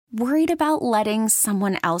Worried about letting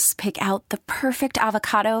someone else pick out the perfect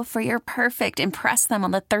avocado for your perfect impress them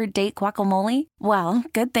on the third date guacamole? Well,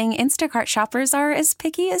 good thing Instacart shoppers are as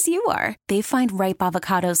picky as you are. They find ripe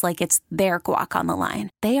avocados like it's their guac on the line.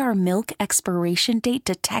 They are milk expiration date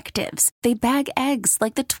detectives. They bag eggs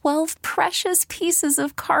like the 12 precious pieces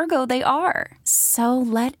of cargo they are. So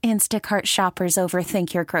let Instacart shoppers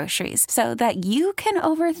overthink your groceries so that you can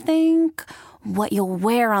overthink what you'll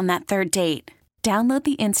wear on that third date. Download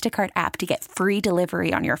the Instacart app to get free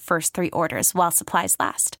delivery on your first 3 orders while supplies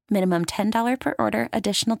last. Minimum $10 per order.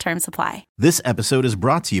 Additional terms apply. This episode is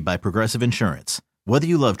brought to you by Progressive Insurance. Whether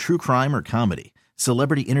you love true crime or comedy,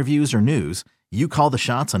 celebrity interviews or news, you call the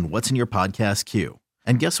shots on what's in your podcast queue.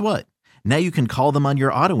 And guess what? Now you can call them on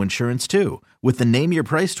your auto insurance too with the Name Your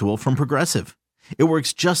Price tool from Progressive. It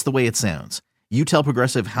works just the way it sounds. You tell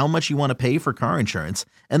Progressive how much you want to pay for car insurance,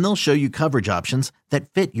 and they'll show you coverage options that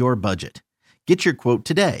fit your budget. Get your quote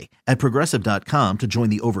today at Progressive.com to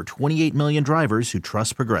join the over 28 million drivers who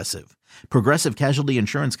trust Progressive. Progressive Casualty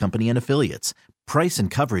Insurance Company and Affiliates. Price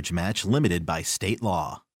and coverage match limited by state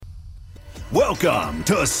law. Welcome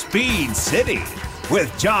to Speed City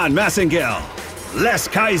with John Massengill, Les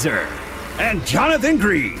Kaiser, and Jonathan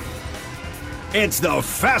Green. It's the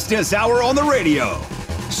fastest hour on the radio.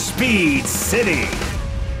 Speed City.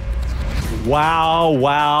 Wow.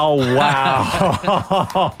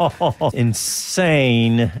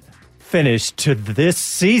 Insane finish to this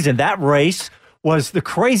season. That race was the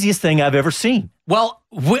craziest thing I've ever seen. Well,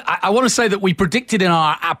 I want to say that we predicted in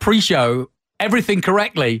our pre-show everything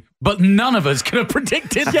correctly, but none of us could have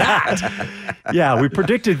predicted that. Yeah, we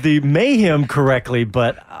predicted the mayhem correctly,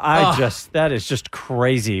 but that is just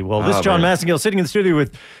crazy. Well, this is John Massengill sitting in the studio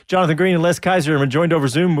with Jonathan Green and Les Kaiser, and we're joined over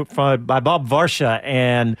Zoom by Bob Varsha,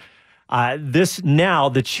 and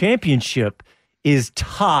the championship is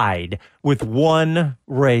tied with one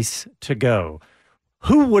race to go.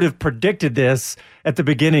 Who would have predicted this at the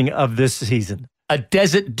beginning of this season? A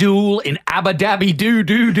desert duel in Abu Dhabi,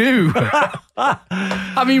 do.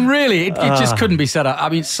 I mean, really, it just couldn't be set up. I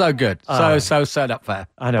mean, it's so good. So set up fair.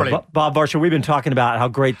 I know. Bob Varsha, we've been talking about how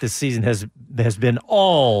great this season has been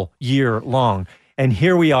all year long. And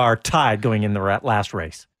here we are tied going in the last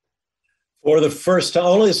race. For the first time,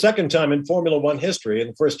 only the second time in Formula One history, and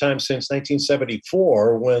the first time since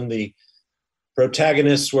 1974, when the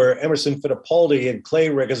protagonists were Emerson Fittipaldi and Clay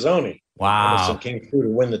Regazzoni. Wow. Emerson came through to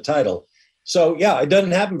win the title. So, yeah, it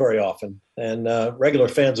doesn't happen very often. And regular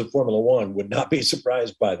fans of Formula One would not be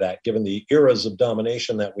surprised by that, given the eras of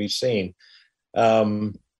domination that we've seen.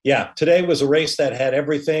 Today was a race that had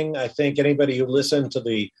everything. I think anybody who listened to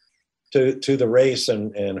the race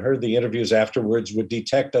and heard the interviews afterwards would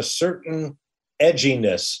detect a certain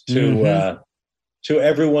edginess to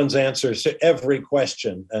everyone's answers to every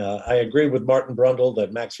question. I agree with Martin Brundle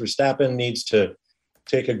that Max Verstappen needs to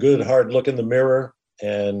take a good hard look in the mirror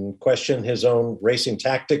and question his own racing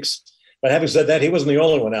tactics. But having said that, he wasn't the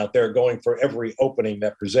only one out there going for every opening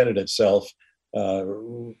that presented itself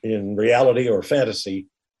in reality or fantasy.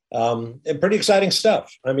 And pretty exciting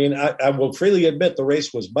stuff. I mean, I will freely admit the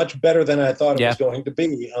race was much better than I thought it was going to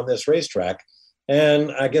be on this racetrack.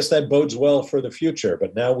 And I guess that bodes well for the future.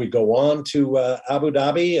 But now we go on to Abu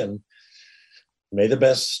Dhabi, and may the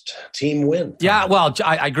best team win. Yeah, well,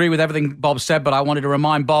 I agree with everything Bob said, but I wanted to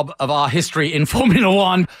remind Bob of our history in Formula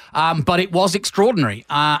One. But it was extraordinary.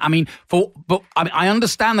 I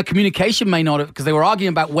understand the communication may not have, because they were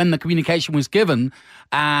arguing about when the communication was given.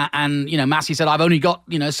 And Massey said, I've only got,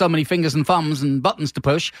 so many fingers and thumbs and buttons to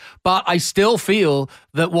push. But I still feel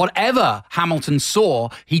that whatever Hamilton saw,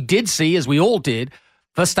 he did see, as we all did,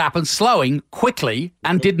 Verstappen slowing quickly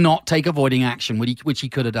and did not take avoiding action, which he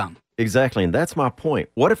could have done. Exactly, and that's my point.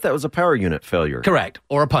 What if that was a power unit failure? Correct,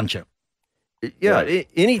 or a puncher. Yeah, right.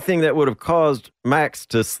 Anything that would have caused Max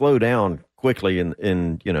to slow down quickly in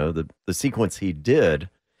the sequence he did,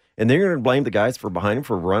 and then you're going to blame the guys for behind him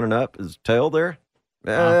for running up his tail there?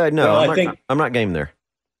 I'm not game there.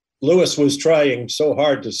 Lewis was trying so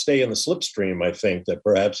hard to stay in the slipstream, I think, that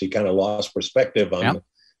perhaps he kind of lost perspective on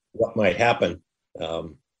what might happen.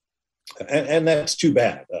 And that's too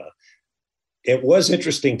bad. It was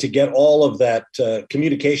interesting to get all of that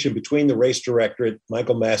communication between the race directorate,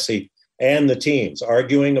 Michael Massey, and the teams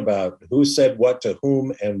arguing about who said what to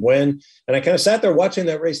whom and when. And I kind of sat there watching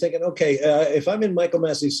that race thinking, okay, if I'm in Michael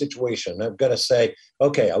Massey's situation, I've got to say,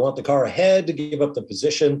 okay, I want the car ahead to give up the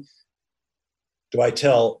position. Do I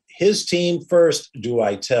tell his team first? Do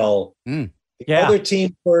I tell the other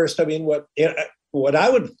team first? I mean, what I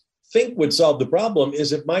would think would solve the problem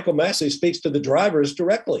is if Michael Massey speaks to the drivers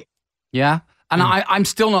directly. Yeah. And I'm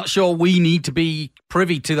still not sure we need to be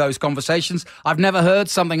privy to those conversations. I've never heard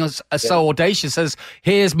something as so audacious as,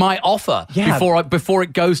 here's my offer before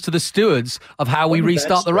it goes to the stewards of how we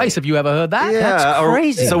restart the race. Have you ever heard that? Yeah, that's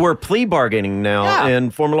crazy. So we're plea bargaining now in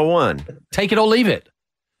Formula One. Take it or leave it.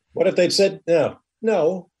 What if they'd said,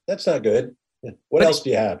 no, that's not good. What else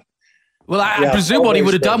do you have? Well, I presume what he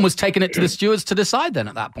would have done was taken it to the stewards to decide then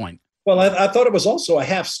at that point. Well, I thought it was also a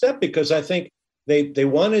half step because I think they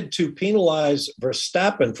wanted to penalize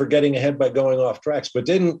Verstappen for getting ahead by going off tracks, but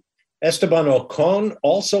didn't Esteban Ocon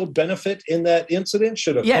also benefit in that incident?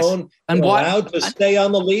 Should Ocon be allowed to stay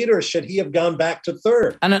on the lead, or should he have gone back to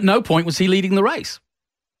third? And at no point was he leading the race.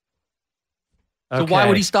 So why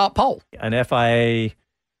would he start pole? An FIA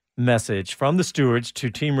message from the stewards to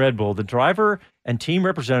Team Red Bull. The driver and team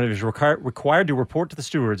representatives required to report to the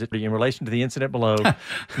stewards in relation to the incident below.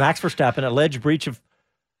 Max Verstappen, alleged breach of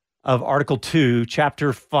Article 2,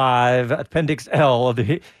 Chapter 5, Appendix L of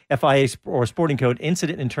the FIA or Sporting Code,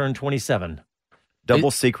 incident in turn 27.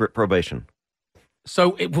 Double secret probation.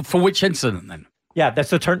 So for which incident then? Yeah, that's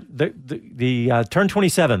the turn. The turn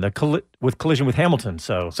 27, with collision with Hamilton.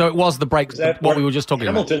 So it was the break. What we were just talking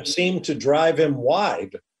about. Hamilton seemed to drive him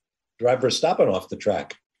wide, drive Verstappen off the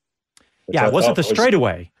track. Yeah, it wasn't the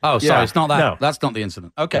straightaway. Oh, sorry, it's not that. No. That's not the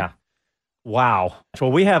incident. Okay. Yeah. Wow.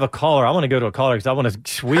 Well, we have a caller. I want to go to a caller because I want to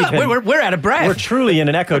sweep him. We're out of breath. We're truly in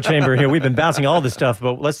an echo chamber here. We've been bouncing all this stuff,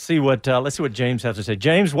 but let's see what James has to say.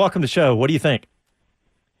 James, welcome to the show. What do you think?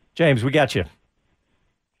 James, we got you.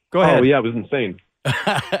 Go ahead. Oh, yeah, it was insane.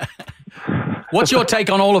 What's your take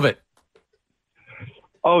on all of it?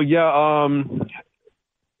 Oh, yeah.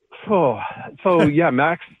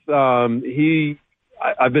 Max,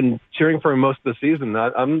 I've been cheering for him most of the season.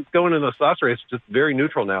 I'm going in the last race just very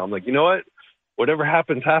neutral now. I'm like, you know what? Whatever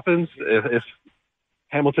happens. If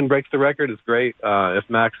Hamilton breaks the record, it's great. If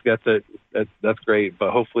Max gets it, that's great.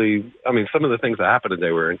 But hopefully, some of the things that happened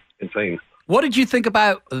today were insane. What did you think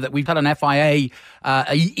about that? We've had an FIA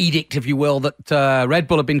edict, if you will, that Red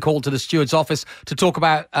Bull have been called to the steward's office to talk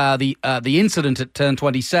about the incident at turn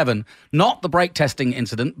 27, not the brake testing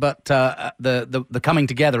incident, but the coming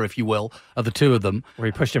together, if you will, of the two of them, where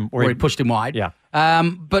he pushed him wide. Yeah.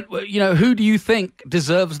 But who do you think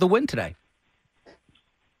deserves the win today?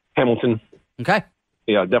 Hamilton. Okay.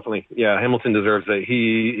 Yeah, definitely. Yeah, Hamilton deserves it.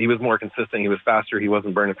 He was more consistent. He was faster. He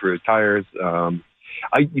wasn't burning through his tires.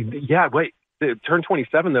 Turn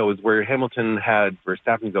 27, though, is where Hamilton had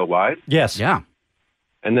Verstappen go wide. Yes. Yeah.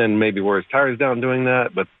 And then maybe wore his tires down doing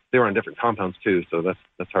that, but they were on different compounds, too, so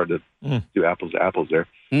that's hard to do apples to apples there.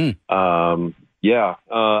 If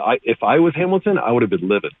I was Hamilton, I would have been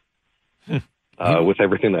livid with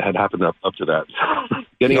everything that had happened up to that.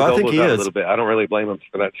 Getting his elbows out a little bit, I don't really blame him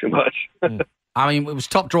for that too much. It was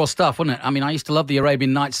top draw stuff, wasn't it? I used to love the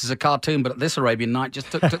Arabian Nights as a cartoon, but this Arabian Night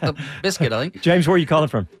just took the biscuit, I think. James, where are you calling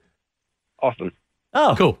from? Austin.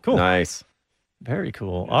 Oh, cool. Nice. Very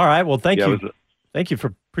cool. All right. Well, thank you. Thank you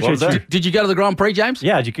for appreciate you. Did you go to the Grand Prix, James?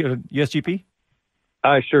 Yeah. Did you go to USGP?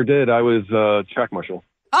 I sure did. I was track marshal.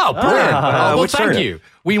 Oh, brilliant. Thank you.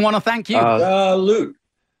 We want to thank you. Luke.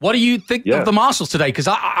 What do you think of the marshals today? Because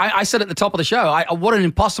I said at the top of the show, what an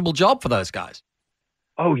impossible job for those guys.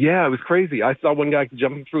 Oh, yeah, it was crazy. I saw one guy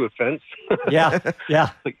jumping through a fence. Yeah.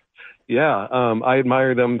 I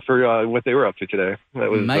admire them for what they were up to today. That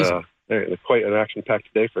was amazing. It was quite an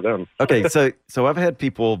action-packed day for them. Okay, so I've had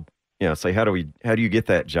people, say, how do you get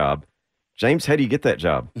that job? James, how do you get that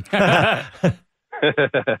job?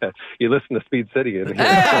 You listen to Speed City.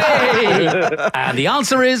 Hey! And the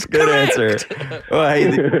answer is good correct. Answer. Well,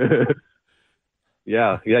 hey,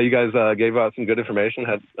 Yeah, you guys gave out some good information.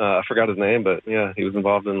 I forgot his name, but yeah, he was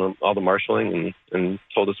involved in all the marshaling and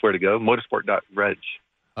told us where to go. Motorsport.reg.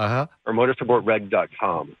 Or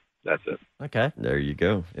motorsportreg.com. That's it. Okay. There you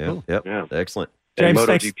go. Yeah. Cool. Yep. Yeah. Excellent. And James,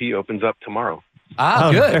 MotoGP opens up tomorrow.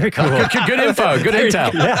 Good. Very cool. Good info. Good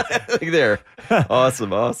intel. Yeah. There.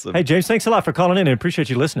 Awesome. Hey, James, thanks a lot for calling in and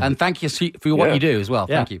appreciate you listening. And thank you for what you do as well.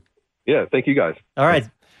 Yeah. Thank you. Yeah, thank you guys. All right.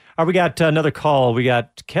 We got another call. We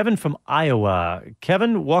got Kevin from Iowa.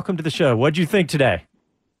 Kevin, welcome to the show. What'd you think today?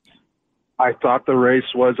 I thought the race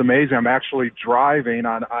was amazing. I'm actually driving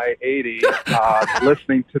on I-80,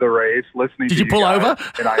 listening to the race, Did you pull over?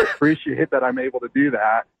 And I appreciate that I'm able to do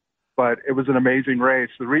that. But it was an amazing race.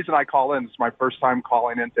 The reason I call in, it's my first time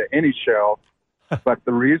calling into any show, but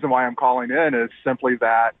the reason why I'm calling in is simply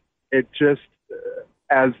that it just,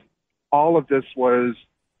 as all of this was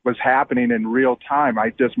happening in real time,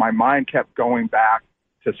 my mind kept going back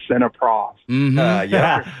to Senna Prost.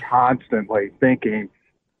 Mm-hmm. Constantly thinking,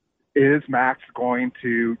 is Max going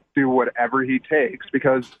to do whatever he takes?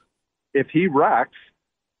 Because if he wrecks,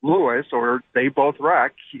 Lewis or they both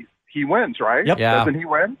wreck, he wins, right? Yep. Yeah. Doesn't he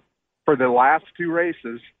win? For the last 2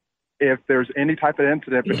 races, if there's any type of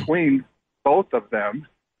incident between both of them,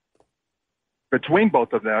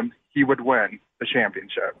 he would win the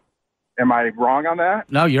championship. Am I wrong on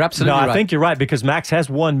that? No, you're absolutely right. I think you're right because Max has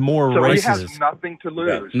won more So races. he has nothing to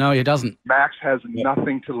lose. No, he doesn't. Max has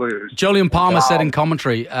nothing to lose. Julian Palmer said in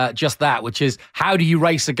commentary just that, which is, how do you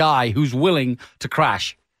race a guy who's willing to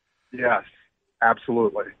crash? Yes,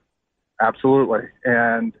 absolutely.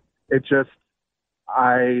 And it just,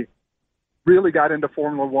 I really got into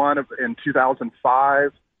Formula One in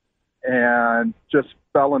 2005 and just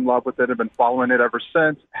fell in love with it. I've been following it ever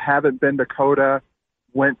since. Haven't been to COTA.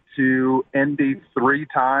 Went to Indy 3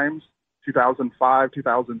 times, 2005,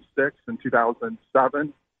 2006, and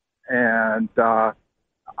 2007. And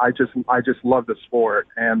I just love the sport.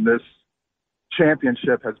 And this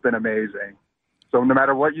championship has been amazing. So no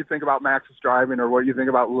matter what you think about Max's driving or what you think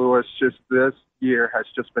about Lewis, just this year has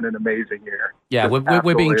just been an amazing year. Yeah,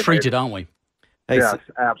 we're being treated, aren't we? Hey, Yes,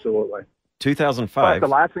 absolutely. 2005. But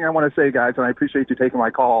the last thing I want to say, guys, and I appreciate you taking my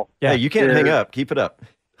call. Yeah, you can't hang up. Keep it up.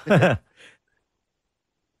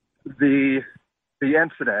 The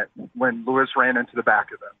incident when Lewis ran into the back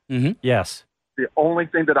of him. Mm-hmm. Yes. The only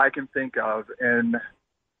thing that I can think of in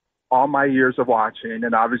all my years of watching,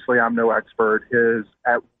 and obviously I'm no expert, is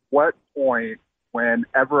at what point,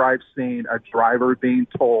 whenever I've seen a driver being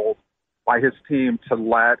told by his team to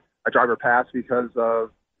let a driver pass because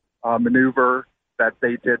of a maneuver that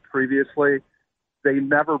they did previously, they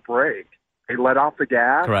never brake. They let off the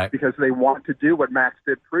gas. Correct. Because they want to do what Max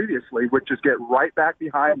did previously, which is get right back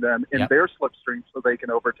behind them in their slipstream so they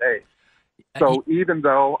can overtake. So even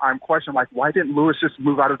though I'm questioning, like, why didn't Lewis just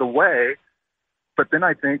move out of the way? But then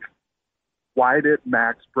I think, why did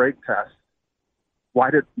Max brake test? Why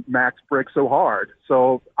did Max brake so hard?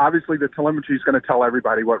 So obviously the telemetry is going to tell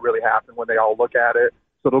everybody what really happened when they all look at it.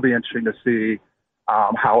 So it'll be interesting to see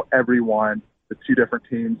how everyone, the 2 different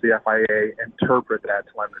teams, the FIA, interpret that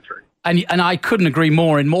telemetry. And I couldn't agree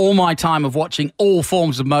more. In all my time of watching all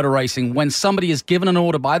forms of motor racing, when somebody is given an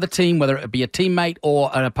order by the team, whether it be a teammate or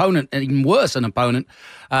an opponent, and even worse, an opponent,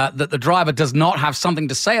 that the driver does not have something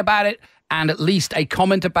to say about it and at least a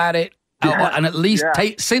comment about it, and at least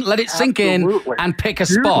let it sink in and pick a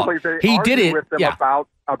spot. He did it. With them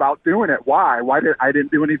about doing it. Why? I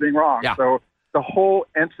didn't do anything wrong. Yeah. So the whole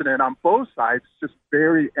incident on both sides is just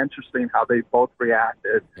very interesting how they both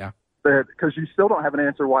reacted. Yeah. Because you still don't have an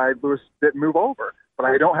answer why Lewis didn't move over. But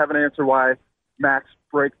I don't have an answer why Max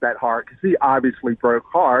braked that hard, because he obviously broke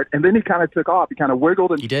hard. And then he kind of took off. He kind of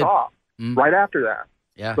wiggled and stopped right after that.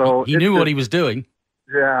 Yeah, so he knew what he was doing.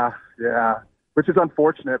 Yeah. Which is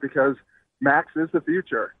unfortunate because Max is the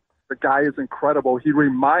future. The guy is incredible. He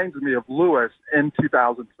reminds me of Lewis in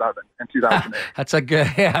 2007 and 2008. That's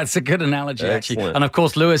a good analogy, actually. Excellent. And of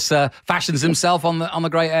course, Lewis fashions himself on the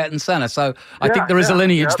great Ayrton Senna. So I think there is a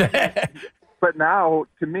lineage there. But now,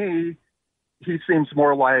 to me, he seems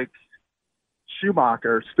more like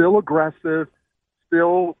Schumacher, still aggressive,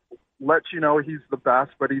 still lets you know he's the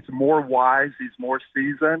best, but he's more wise, he's more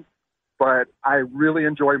seasoned. But I really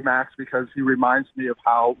enjoy Max because he reminds me of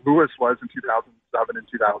how Lewis was in 2007 and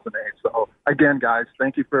 2008. So, again, guys,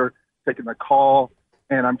 thank you for taking the call,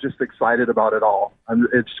 and I'm just excited about it all.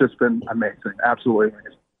 It's just been amazing, absolutely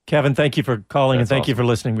amazing. Kevin, thank you for calling and thank you for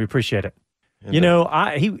listening. We appreciate it. And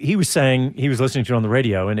he was saying, he was listening to it on the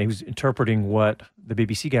radio, and he was interpreting what the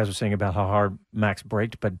BBC guys were saying about how hard Max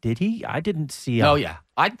braked. But did he? I didn't see. Oh yeah,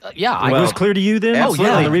 it was clear to you then. Oh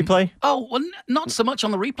yeah, on the replay. Oh well, not so much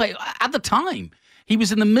on the replay. At the time, he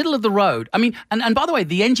was in the middle of the road. I mean, and by the way,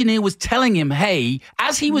 the engineer was telling him, hey,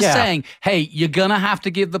 as he was saying, hey, you're going to have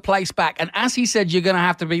to give the place back. And as he said, you're going to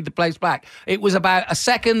have to give the place back. It was about a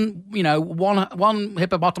second, one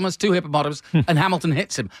hippopotamus, 2 hippopotamus, and Hamilton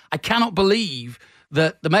hits him. I cannot believe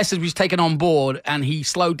that the message was taken on board and he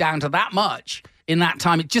slowed down to that much in that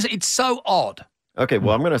time. It's so odd. Okay,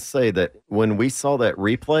 well, I'm going to say that when we saw that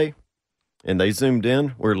replay and they zoomed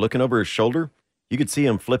in, we were looking over his shoulder, you could see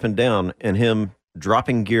him flipping down and him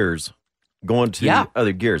dropping gears, going to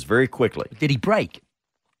other gears very quickly. Did he brake?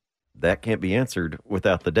 That can't be answered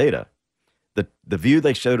without the data. The view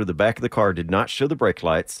they showed of the back of the car did not show the brake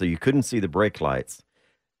lights, so you couldn't see the brake lights.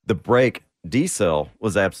 The brake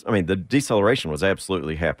the deceleration was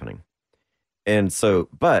absolutely happening. And so,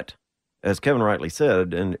 but as Kevin rightly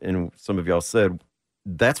said, and some of y'all said,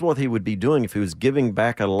 that's what he would be doing if he was giving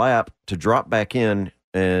back a lap to drop back in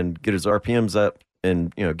and get his RPMs up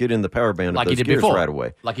and get in the power band of those gears right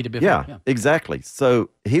away. Like he did before. Yeah, exactly.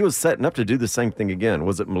 So he was setting up to do the same thing again.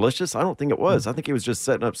 Was it malicious? I don't think it was. I think he was just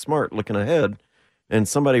setting up smart, looking ahead, and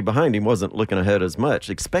somebody behind him wasn't looking ahead as much,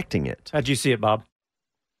 expecting it. How'd you see it, Bob?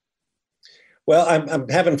 Well, I'm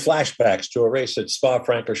having flashbacks to a race at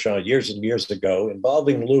Spa-Francorchamps years and years ago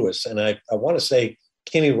involving Lewis, and I want to say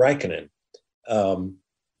Kimi Räikkönen,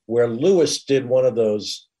 where Lewis did one of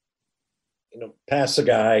those, pass the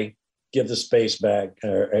guy, give the space back,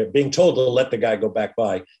 being told to let the guy go back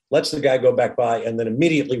by, lets the guy go back by, and then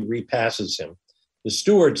immediately repasses him. The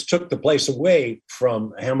stewards took the place away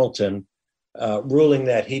from Hamilton, ruling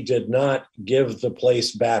that he did not give the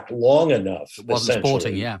place back long enough. It wasn't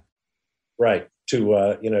sporting, yeah. Right.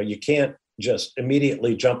 To, you can't just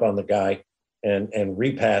immediately jump on the guy and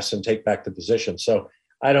repass and take back the position. So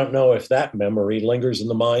I don't know if that memory lingers in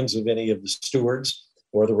the minds of any of the stewards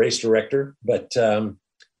or the race director, but I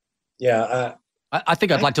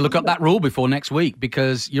think I'd like to look up that rule before next week,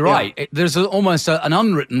 because you're right. There's almost an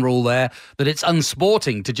unwritten rule there that it's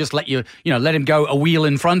unsporting to just let let him go a wheel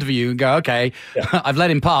in front of you and go, okay, I've let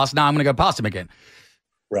him pass. Now I'm going to go past him again.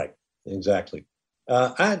 Right. Exactly.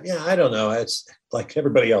 I don't know. It's like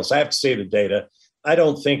everybody else. I have to see the data. I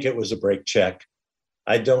don't think it was a brake check.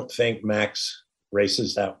 I don't think Max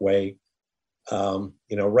races that way.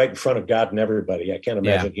 Right in front of God and everybody. I can't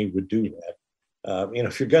imagine he would do that.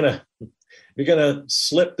 If you're gonna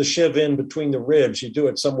slip the shiv in between the ribs, you do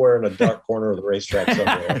it somewhere in a dark corner of the racetrack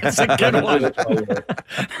somewhere. That's a good one.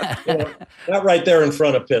 Not right there in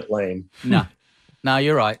front of pit lane. No,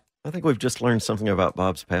 you're right. I think we've just learned something about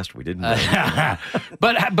Bob's past we didn't know.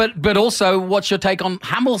 But also, what's your take on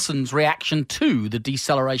Hamilton's reaction to the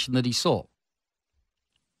deceleration that he saw?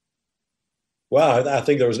 Well, I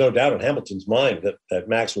think there was no doubt in Hamilton's mind that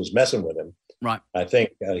Max was messing with him. Right. I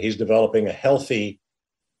think he's developing a healthy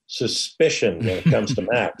suspicion when it comes to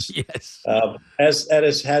Max. Yes. As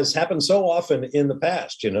has happened so often in the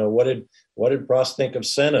past. What did Prost think of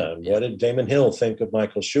Senna? And what did Damon Hill think of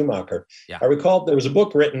Michael Schumacher? Yeah. I recall there was a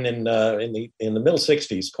book written in the middle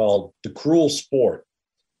 60s called The Cruel Sport,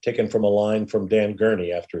 taken from a line from Dan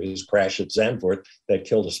Gurney after his crash at Zandvoort that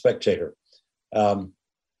killed a spectator. In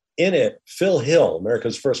it, Phil Hill,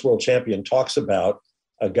 America's first world champion, talks about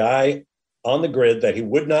a guy on the grid that he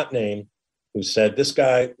would not name, who said, this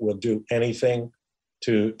guy will do anything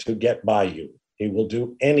to get by you. He will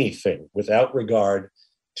do anything without regard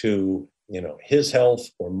to, his health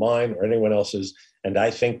or mine or anyone else's. And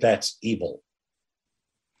I think that's evil.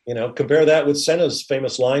 Compare that with Senna's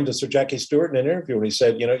famous line to Sir Jackie Stewart in an interview when he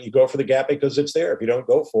said, you go for the gap because it's there. If you don't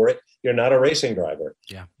go for it, you're not a racing driver.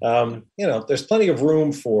 Yeah. There's plenty of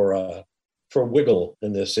room for wiggle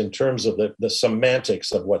in this in terms of the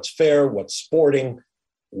semantics of what's fair, what's sporting,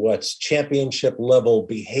 what's championship level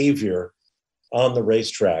behavior on the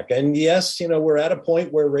racetrack. And yes, we're at a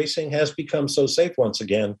point where racing has become so safe once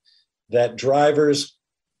again that drivers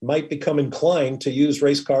might become inclined to use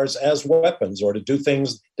race cars as weapons or to do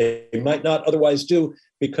things they might not otherwise do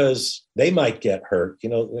because they might get hurt.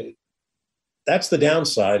 That's the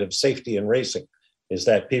downside of safety in racing, is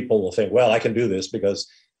that people will think, well, I can do this because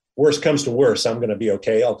worst comes to worst, I'm going to be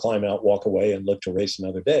okay. I'll climb out, walk away, and look to race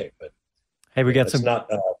another day. But hey, we got some.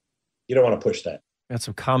 You don't want to push that. Got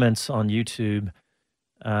some comments on YouTube.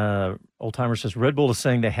 Old Timer says Red Bull is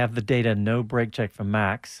saying they have the data, no brake check from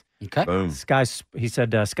Max. Okay. Boom. He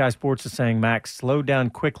said Sky Sports is saying Max slowed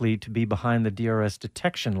down quickly to be behind the DRS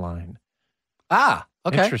detection line. Ah,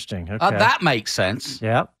 okay. Interesting. Okay. That makes sense.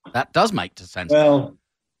 Yeah. That does make sense. Well,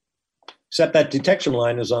 except that detection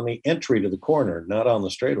line is on the entry to the corner, not on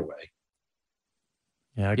the straightaway.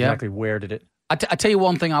 Yeah, exactly. Yeah. Where did it? I tell you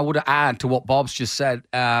one thing I would add to what Bob's just said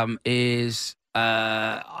is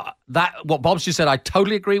that what Bob's just said I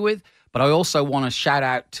totally agree with, but I also want to shout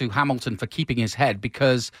out to Hamilton for keeping his head,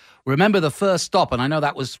 because remember the first stop, and I know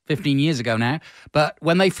that was 15 years ago now, but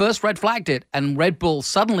when they first red flagged it and Red Bull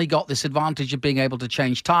suddenly got this advantage of being able to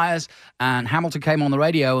change tires, and Hamilton came on the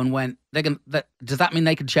radio and went, does that mean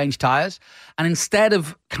they could change tires? And instead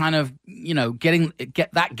of kind of, getting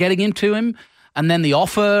into him, and then the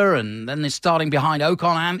offer, and then they're starting behind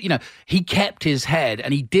Ocon, and, he kept his head,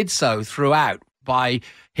 and he did so throughout by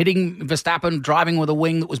hitting Verstappen, driving with a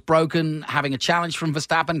wing that was broken, having a challenge from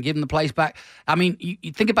Verstappen, giving the place back. I mean,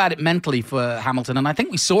 you think about it mentally for Hamilton, and I think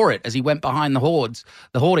we saw it as he went behind the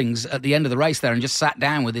hoardings at the end of the race there and just sat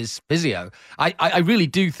down with his physio. I really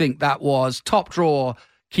do think that was top drawer,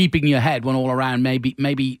 keeping your head when all around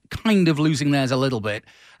maybe kind of losing theirs a little bit,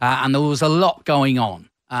 and there was a lot going on.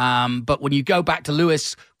 But when you go back to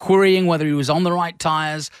Lewis querying whether he was on the right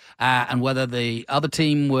tires and whether the other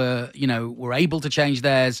team were able to change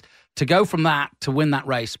theirs, to go from that to win that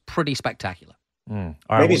race, pretty spectacular.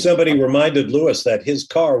 Maybe somebody reminded Lewis that his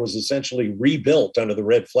car was essentially rebuilt under the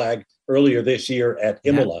red flag earlier this year at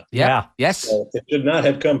Imola. Yeah. Yes. So it should not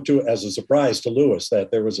have come to as a surprise to Lewis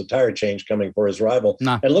that there was a tire change coming for his rival.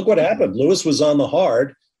 No. And look what happened. Lewis was on the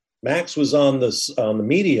hard, Max was on the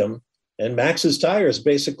medium, and Max's tires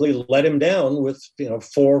basically let him down with 4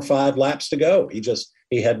 or 5 laps to go.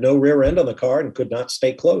 He had no rear end on the car and could not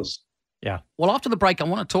stay close. Yeah. Well, after the break, I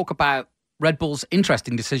want to talk about Red Bull's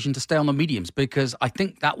interesting decision to stay on the mediums, because I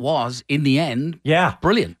think that was, in the end,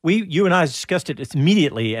 brilliant. You and I discussed it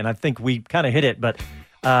immediately, and I think we kind of hit it. But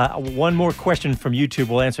one more question from YouTube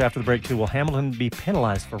we'll answer after the break, too. Will Hamilton be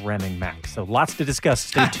penalized for ramming Max? So lots to discuss.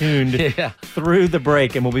 Stay tuned through the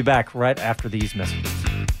break, and we'll be back right after these messages.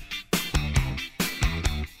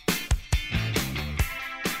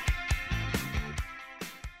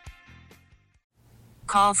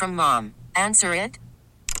 Call from mom. Answer it.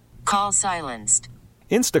 Call silenced.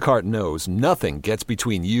 Instacart knows nothing gets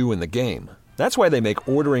between you and the game. That's why they make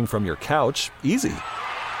ordering from your couch easy.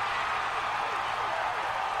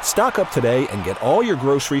 Stock up today and get all your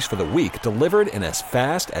groceries for the week delivered in as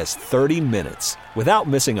fast as 30 minutes without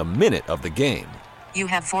missing a minute of the game. You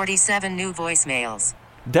have 47 new voicemails.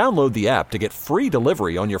 Download the app to get free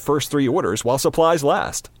delivery on your first 3 orders while supplies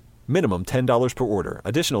last. Minimum $10 per order.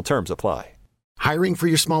 Additional terms apply. Hiring for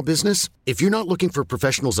your small business? If you're not looking for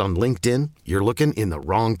professionals on LinkedIn, you're looking in the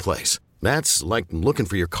wrong place. That's like looking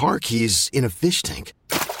for your car keys in a fish tank.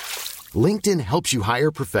 LinkedIn helps you hire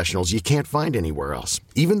professionals you can't find anywhere else,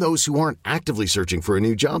 even those who aren't actively searching for a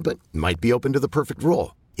new job but might be open to the perfect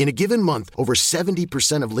role. In a given month, over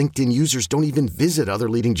 70% of LinkedIn users don't even visit other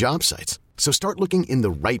leading job sites. So start looking in the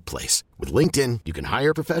right place. With LinkedIn, you can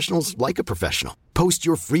hire professionals like a professional. Post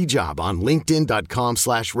your free job on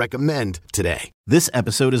linkedin.com/recommend today. This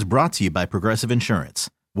episode is brought to you by Progressive Insurance.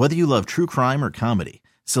 Whether you love true crime or comedy,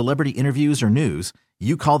 celebrity interviews or news,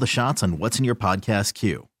 you call the shots on what's in your podcast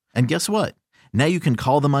queue. And guess what? Now you can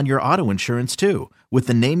call them on your auto insurance too with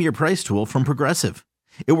the Name Your Price tool from Progressive.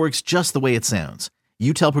 It works just the way it sounds.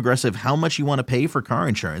 You tell Progressive how much you want to pay for car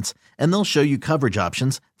insurance, and they'll show you coverage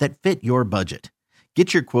options that fit your budget.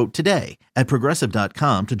 Get your quote today at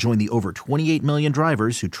Progressive.com to join the over 28 million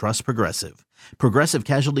drivers who trust Progressive. Progressive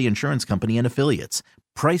Casualty Insurance Company and Affiliates.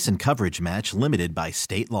 Price and coverage match limited by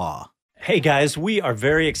state law. Hey guys, we are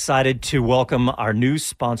very excited to welcome our new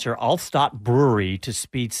sponsor, Altstadt Brewery, to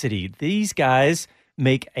Speed City. These guys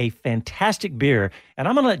make a fantastic beer, and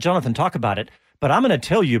I'm going to let Jonathan talk about it, but I'm going to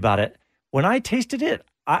tell you about it. When I tasted it,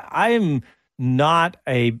 I am not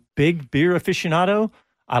a big beer aficionado.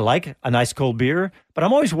 I like a nice cold beer, but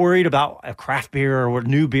I'm always worried about a craft beer or a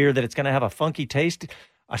new beer that it's going to have a funky taste,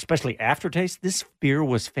 especially aftertaste. This beer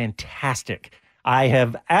was fantastic. I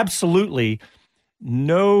have absolutely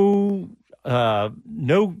no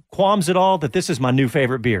qualms at all that this is my new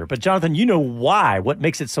favorite beer. But Jonathan, you know why? What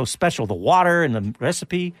makes it so special? The water and the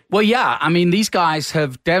recipe? Well, yeah. I mean, these guys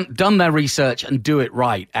have done their research and do it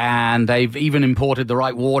right. And they've even imported the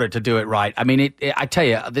right water to do it right. I mean, I tell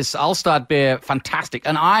you, this Altstadt beer, fantastic.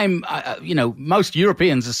 And I'm, most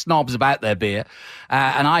Europeans are snobs about their beer.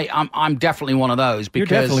 And I'm definitely one of those. Because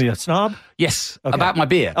you're definitely a snob? Yes, okay. About my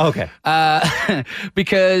beer. Okay.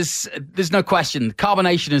 Because there's no question,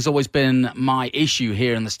 carbonation has always been my issue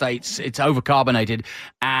here in the States. It's overcarbonated.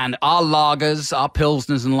 And our lagers, our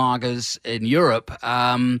pilsners and lagers in Europe,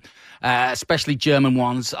 especially German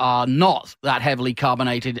ones, are not that heavily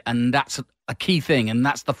carbonated. And that's a key thing. And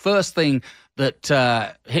that's the first thing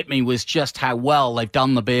that hit me, was just how well they've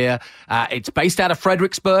done the beer. It's based out of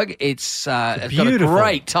Fredericksburg. It's got a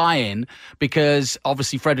great tie-in, because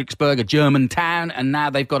obviously Fredericksburg, a German town, and now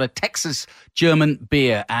they've got a Texas German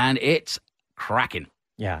beer, and it's cracking.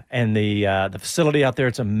 Yeah, and the facility out there,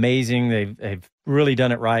 it's amazing. They've really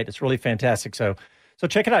done it right. It's really fantastic. So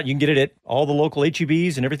check it out. You can get it at all the local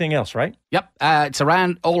HEBs and everything else, right? Yep, it's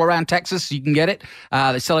all around Texas. You can get it.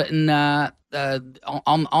 They sell it in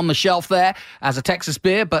on the shelf there as a Texas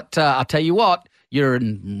beer. But I'll tell you what, you're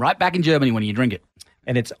right back in Germany when you drink it.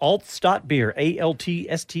 And it's Altstadt Beer,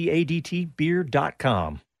 ALTSTADT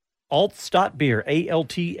beer.com. Altstadt Beer,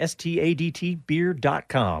 ALTSTADT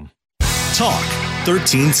beer.com. Talk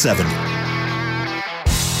 1370.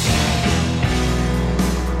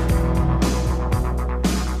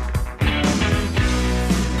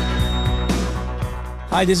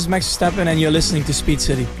 Hi, this is Max Verstappen, and you're listening to Speed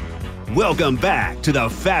City. Welcome back to the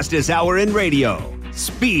fastest hour in radio,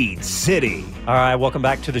 Speed City. All right, welcome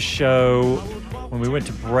back to the show. When we went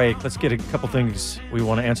to break, let's get a couple things. We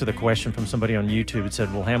want to answer the question from somebody on YouTube. It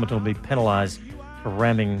said, will Hamilton be penalized for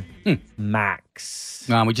ramming Max?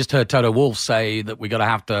 We just heard Toto Wolff say that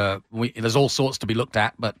there's all sorts to be looked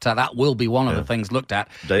at, but that will be one of the things looked at.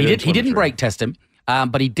 He didn't brake test him.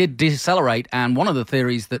 But he did decelerate, and one of the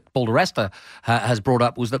theories that Paul DeResta has brought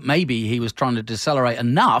up was that maybe he was trying to decelerate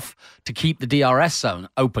enough to keep the DRS zone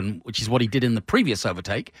open, which is what he did in the previous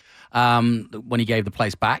overtake when he gave the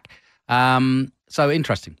place back. So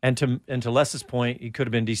interesting. And to Les's point, he could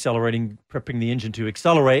have been decelerating, prepping the engine to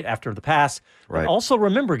accelerate after the pass. Right. But also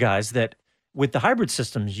remember, guys, that with the hybrid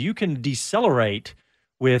systems, you can decelerate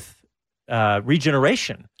with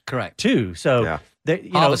regeneration. Correct. Too. So, Yeah. you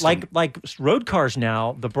know, like road cars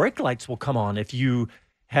now, the brake lights will come on if you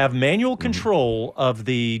have manual control of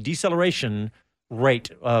the deceleration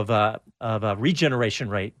rate of regeneration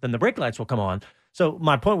rate. Then the brake lights will come on. So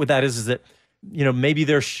my point with that is that, you know, maybe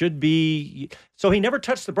there should be. So he never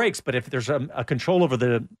touched the brakes, but if there's a control over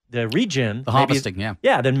the regen, the harvesting,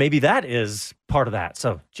 then maybe that is part of that.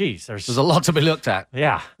 So, geez, there's a lot to be looked at.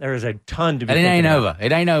 Yeah, there is a ton to be. And it ain't about. over.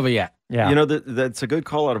 It ain't over yet. Yeah, You know, that's a good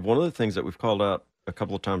call out of one of the things that we've called out a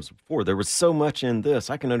couple of times before. There was so much in this.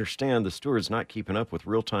 I can understand the stewards not keeping up with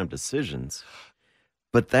real-time decisions,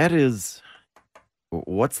 but that is,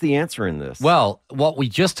 what's the answer in this? Well, what we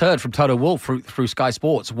just heard from Toto Wolff through Sky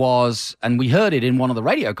Sports was, and we heard it in one of the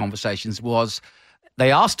radio conversations, was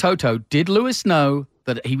they asked Toto, did Lewis know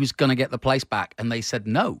that he was going to get the place back? And they said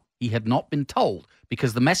no, he had not been told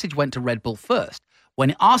because the message went to Red Bull first.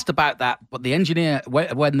 When asked about that, but the engineer,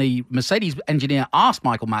 when the Mercedes engineer asked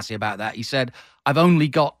Michael Massey about that, he said, I've only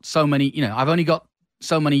got so many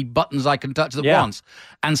buttons I can touch at once.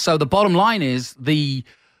 And so the bottom line is the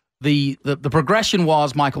progression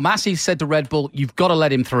was Michael Massey said to Red Bull, you've got to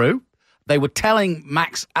let him through. They were telling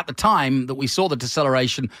Max at the time that we saw the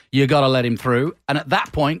deceleration, you got to let him through. And at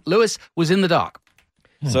that point, Lewis was in the dark.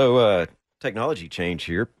 So technology change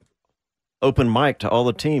here. Open mic to all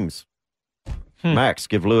the teams. Max,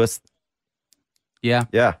 give Lewis. Yeah.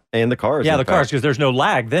 Yeah. And the cars. Yeah, the cars, because there's no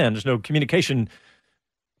lag then. There's no communication.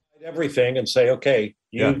 Everything and say, okay,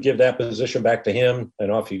 you give that position back to him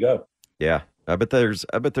and off you go. Yeah. I bet there's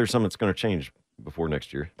something that's going to change before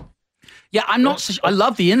next year. Yeah, I'm not so, I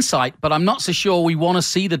love the insight, but I'm not so sure we want to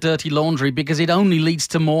see the dirty laundry because it only leads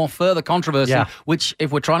to more further controversy, which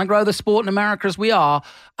if we're trying to grow the sport in America as we are,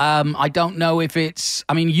 I don't know if it's,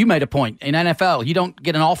 I mean, you made a point in NFL, you don't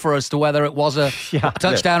get an offer as to whether it was a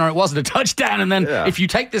touchdown or it wasn't a touchdown. And then if you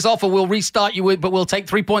take this offer, we'll restart you with, but we'll take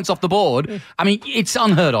 3 points off the board. I mean, it's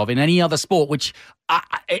unheard of in any other sport, which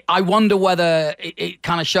I wonder whether it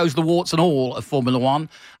kind of shows the warts and all of Formula One.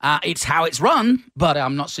 It's how it's run, but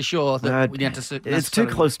I'm not so sure that we need to. It's too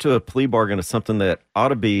close to a plea bargain to something that ought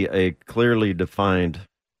to be a clearly defined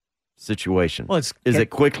situation. Well, is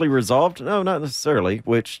it quickly resolved? No, not necessarily,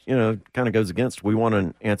 which, you know, kind of goes against. We want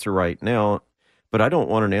an answer right now, but I don't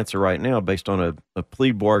want an answer right now based on a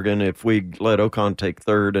plea bargain if we let Ocon take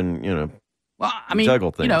third and, you know, well, I mean,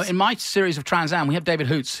 you know, in my series of Trans Am, we have David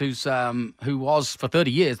Hoots, who was for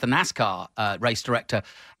 30 years the NASCAR race director,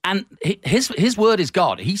 and his word is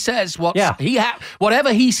God. He says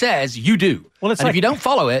whatever he says, you do. Well, if you don't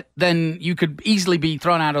follow it, then you could easily be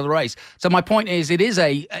thrown out of the race. So my point is,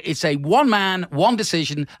 it's a one man, one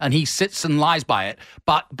decision, and he sits and lies by it.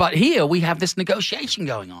 But here we have this negotiation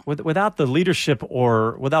going on. Without the leadership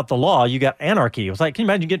or without the law, you got anarchy. It was like, can you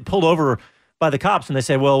imagine getting pulled over by the cops and they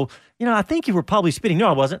say, well, you know, I think you were probably speeding. No,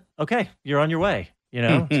 I wasn't. Okay, you're on your way. You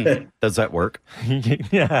know, does that work?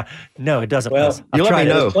 Yeah, no, it doesn't. Well, you let me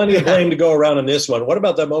know. There's plenty of blame to go around on this one. What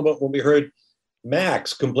about that moment when we heard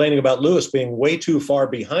Max complaining about Lewis being way too far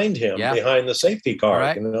behind him, behind the safety car?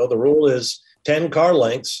 Right. You know, the rule is 10 car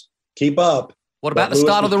lengths. Keep up. What about the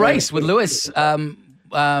start of the race with Lewis?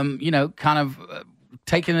 You know, kind of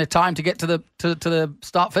taking the time to get to the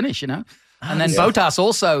start finish. You know. And then Bottas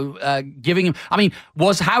also giving him. I mean,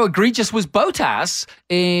 how egregious was Bottas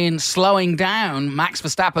in slowing down Max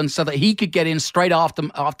Verstappen so that he could get in straight after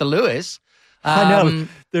Lewis? I know.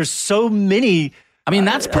 There's so many. I mean,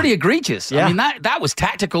 that's pretty egregious. Yeah. I mean, that was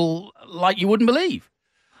tactical like you wouldn't believe.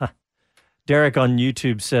 Derek on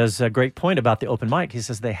YouTube says a great point about the open mic. He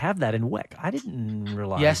says they have that in WEC. I didn't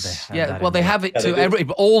realize. Yes. They have that well, they have it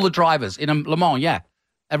to all the drivers in Le Mans. Yeah,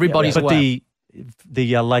 everybody's but aware.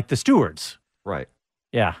 The like the stewards. Right.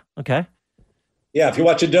 Yeah. Okay. Yeah. If you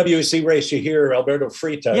watch a WEC race, you hear Alberto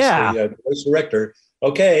Freitas, the race director.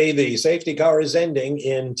 Okay, the safety car is ending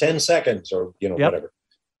in 10 seconds, or whatever.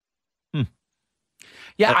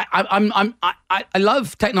 Yeah, I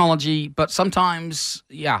love technology, but sometimes,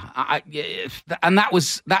 and that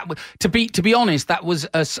was to be honest, that was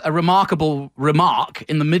a remarkable remark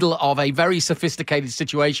in the middle of a very sophisticated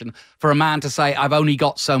situation for a man to say, "I've only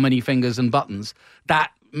got so many fingers and buttons."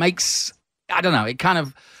 That makes, I don't know, it kind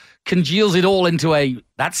of congeals it all into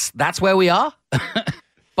that's where we are.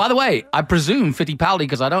 By the way, I presume Fittipaldi,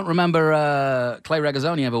 because I don't remember Clay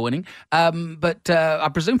Regazzoni ever winning, but I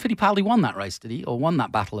presume Fittipaldi won that race, did he? Or won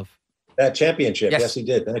that battle of... That championship, yes he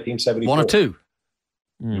did, 1974. 1 or 2.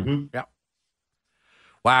 Mm-hmm. Yeah.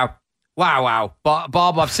 Wow.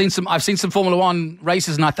 Bob, I've seen some Formula One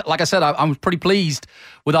races, and like I said, I was pretty pleased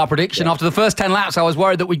with our prediction. After the first 10 laps, I was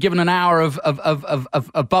worried that we'd given an hour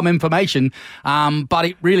of bum information, but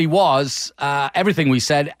it really was everything we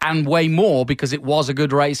said and way more, because it was a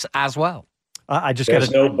good race as well.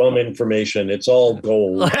 There's no bum information. It's all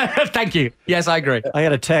gold. Thank you. Yes, I agree. I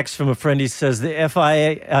got a text from a friend. He says the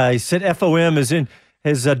FIA, he said FOM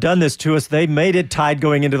has done this to us. They made it tied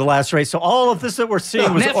going into the last race. So all of this that we're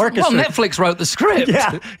seeing was orchestrated. Well, Netflix wrote the script.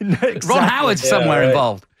 Yeah, exactly. Ron Howard's somewhere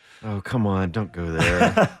involved. Oh, come on. Don't go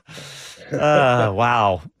there.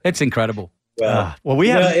 Wow. It's incredible. Well,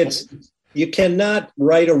 you cannot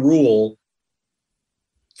write a rule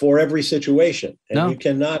for every situation. And you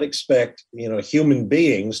cannot expect, human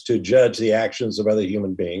beings to judge the actions of other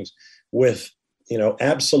human beings with,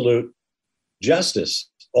 absolute justice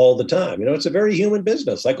all the time. It's a very human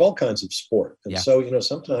business, like all kinds of sport. And so,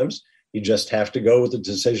 sometimes you just have to go with the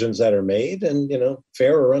decisions that are made and,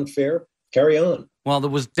 fair or unfair, carry on. Well, there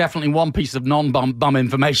was definitely one piece of non-bum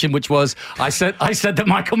information, which was I said that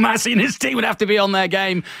Michael Massey and his team would have to be on their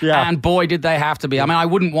game, and boy, did they have to be. I mean, I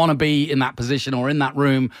wouldn't want to be in that position or in that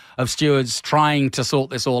room of stewards trying to sort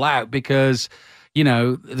this all out, because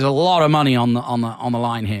there's a lot of money on the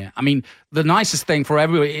line here. I mean, the nicest thing for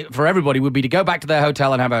everybody would be to go back to their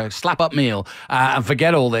hotel and have a slap-up meal and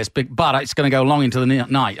forget all this. But it's going to go long into the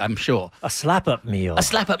night, I'm sure. A slap-up meal. A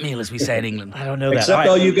slap-up meal, as we say in England. I don't know Except that.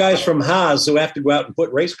 all you guys from Haas who have to go out and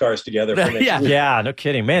put race cars together. For next week. Yeah, no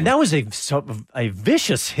kidding. Man, that was a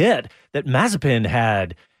vicious hit that Mazepin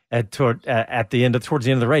had towards the end of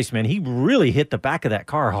the race, man. He really hit the back of that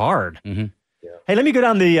car hard. Mm-hmm. Hey, let me go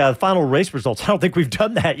down the final race results. I don't think we've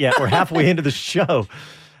done that yet. We're halfway into the show.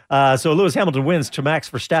 So Lewis Hamilton wins to Max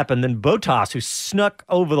Verstappen. Then Bottas, who snuck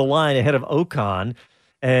over the line ahead of Ocon.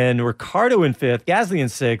 And Ricciardo in 5th, Gasly in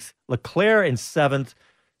 6th, Leclerc in 7th,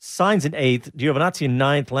 Sainz in 8th, Giovinazzi in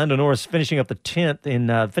 9th, Lando Norris finishing up the points in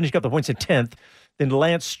 10th. Then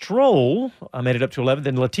Lance Stroll made it up to 11th.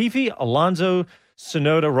 Then Latifi, Alonso,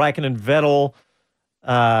 Tsunoda, Raikkonen, Vettel,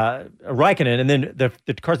 and then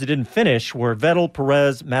the cars that didn't finish were Vettel,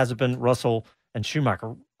 Perez, Mazepin, Russell, and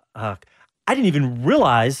Schumacher. I didn't even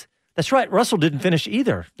realize. That's right, Russell didn't finish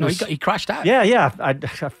either. No, he crashed out. Yeah.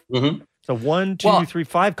 So 1, 2, 3,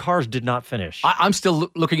 5 cars did not finish. I'm still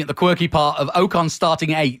looking at the quirky part of Ocon starting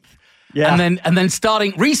 8th. Yeah. And then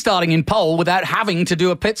restarting in pole without having to do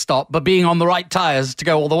a pit stop, but being on the right tires to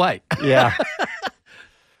go all the way. Yeah.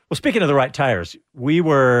 Well, speaking of the right tires, we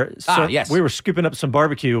were scooping up some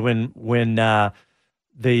barbecue when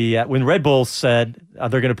Red Bull said they're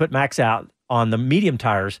going to put Max out on the medium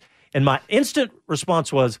tires, and my instant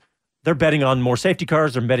response was they're betting on more safety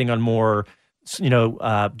cars, they're betting on more,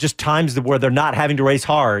 just times where they're not having to race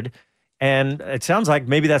hard. And it sounds like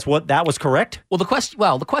maybe that was correct. Well, the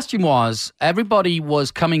question was, everybody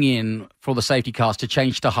was coming in for the safety cars to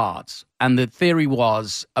change to hards. And the theory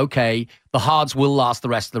was, okay, the hards will last the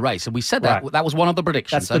rest of the race. And we said that. Right. That was one of the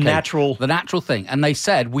predictions. That's the natural thing. And they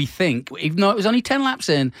said, we think, even though it was only 10 laps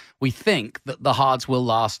in, we think that the hards will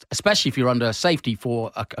last, especially if you're under safety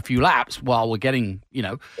for a few laps while we're getting,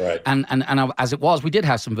 Right. And as it was, we did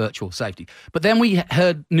have some virtual safety. But then we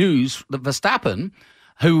heard news that Verstappen,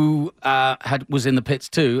 who was in the pits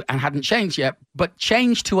too and hadn't changed yet, but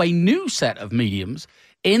changed to a new set of mediums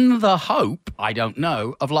in the hope, I don't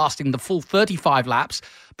know, of lasting the full 35 laps.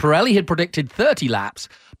 Pirelli had predicted 30 laps,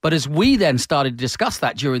 but as we then started to discuss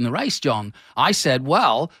that during the race, John, I said,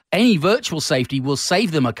 well, any virtual safety will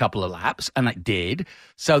save them a couple of laps, and it did.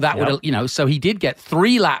 So that would, so he did get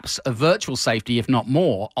 3 laps of virtual safety, if not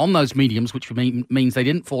more, on those mediums, which means they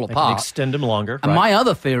didn't fall apart. Extend them longer. And my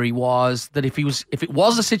other theory was that if it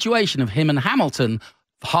was a situation of him and Hamilton,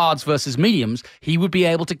 hards versus mediums, he would be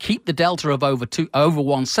able to keep the delta of over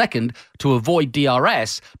 1 second to avoid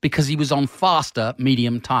DRS because he was on faster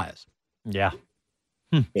medium tires. Yeah.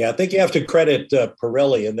 Yeah, I think you have to credit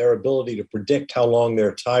Pirelli and their ability to predict how long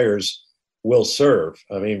their tires will serve.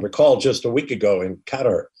 I mean, recall just a week ago in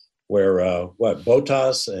Qatar where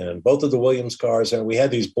Bottas and both of the Williams cars, and we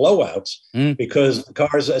had these blowouts because the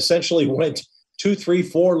cars essentially went 2, 3,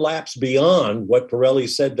 4 laps beyond what Pirelli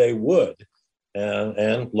said they would.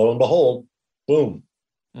 And lo and behold, boom.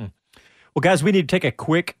 Well, guys, we need to take a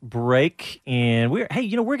quick break, and I'm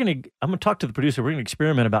going to talk to the producer. We're going to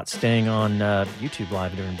experiment about staying on YouTube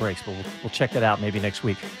Live during breaks, but we'll check that out maybe next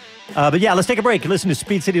week. But yeah, let's take a break. Listen to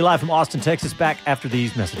Speed City Live from Austin, Texas. Back after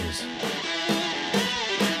these messages.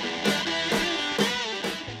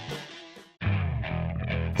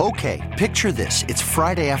 Okay, picture this. It's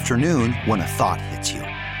Friday afternoon when a thought hits you.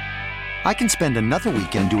 I can spend another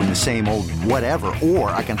weekend doing the same old whatever, or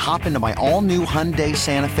I can hop into my all-new Hyundai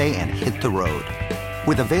Santa Fe and hit the road.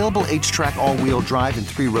 With available H-Track all-wheel drive and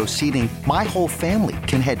 3-row seating, my whole family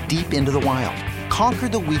can head deep into the wild. Conquer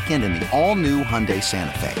the weekend in the all-new Hyundai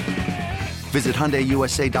Santa Fe. Visit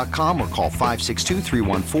HyundaiUSA.com or call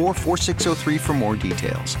 562-314-4603 for more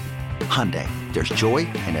details. Hyundai, there's joy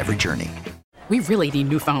in every journey. We really need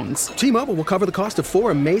new phones. T-Mobile will cover the cost of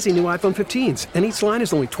 4 amazing new iPhone 15s, and each line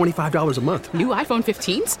is only $25 a month. New iPhone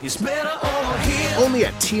 15s? It's better over here. Only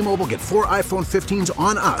at T-Mobile, get 4 iPhone 15s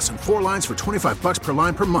on us and 4 lines for $25 per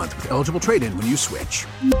line per month with eligible trade-in when you switch.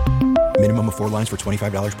 Minimum of 4 lines for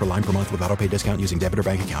 $25 per line per month with autopay discount using debit or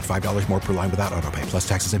bank account. $5 more per line without autopay, plus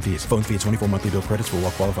taxes and fees. Phone fee at 24 monthly bill credits for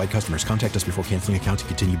well-qualified customers. Contact us before canceling account to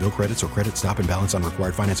continue bill credits or credit stop and balance on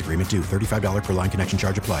required finance agreement due. $35 per line connection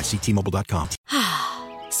charge applies. See T-Mobile.com.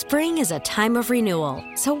 Spring is a time of renewal,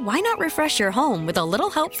 so why not refresh your home with a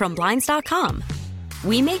little help from Blinds.com?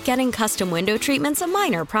 We make getting custom window treatments a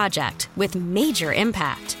minor project with major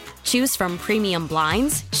impact. Choose from premium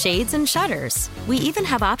blinds, shades, and shutters. We even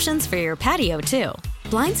have options for your patio, too.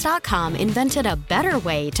 Blinds.com invented a better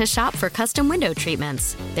way to shop for custom window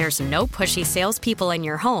treatments. There's no pushy salespeople in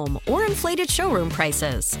your home or inflated showroom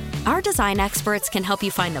prices. Our design experts can help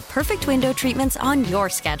you find the perfect window treatments on your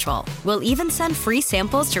schedule. We'll even send free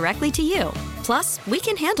samples directly to you. Plus, we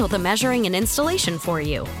can handle the measuring and installation for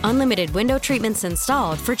you. Unlimited window treatments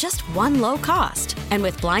installed for just one low cost. And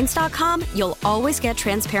with Blinds.com, you'll always get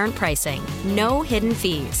transparent pricing. No hidden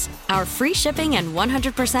fees. Our free shipping and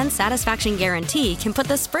 100% satisfaction guarantee can put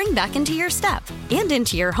the spring back into your step and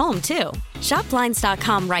into your home, too. Shop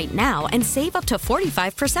Blinds.com right now and save up to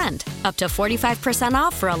 45%. Up to 45%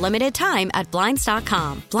 off for a limited time at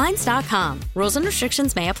Blinds.com. Blinds.com. Rules and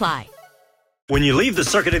restrictions may apply. When you leave the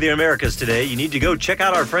Circuit of the Americas today, you need to go check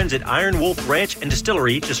out our friends at Iron Wolf Ranch and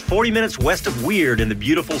Distillery, just 40 minutes west of Weird in the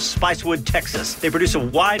beautiful Spicewood, Texas. They produce a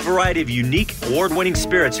wide variety of unique, award-winning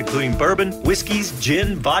spirits, including bourbon, whiskeys,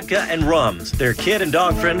 gin, vodka, and rums. They're kid and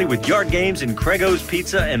dog-friendly with yard games and Crego's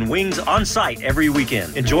Pizza and wings on site every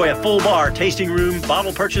weekend. Enjoy a full bar, tasting room,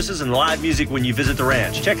 bottle purchases, and live music when you visit the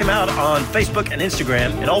ranch. Check them out on Facebook and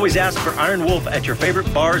Instagram, and always ask for Iron Wolf at your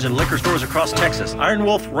favorite bars and liquor stores across Texas. Iron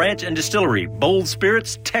Wolf Ranch and Distillery. Bold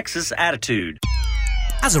spirits, Texas attitude.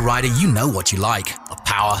 As a rider, you know what you like. The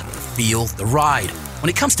power, the feel, the ride.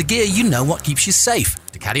 When it comes to gear, you know what keeps you safe.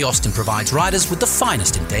 Ducati Austin provides riders with the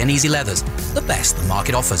finest in Dainese leathers, the best the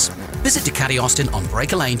market offers. Visit Ducati Austin on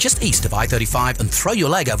Breaker Lane just east of I-35 and throw your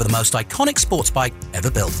leg over the most iconic sports bike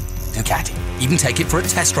ever built. Ducati. Even take it for a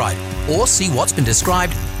test ride or see what's been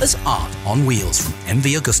described as art on wheels from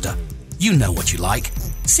MV Agusta. You know what you like.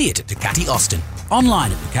 See it at Ducati Austin.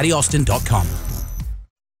 Online at DucatiAustin.com.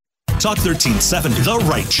 Talk 13.7, the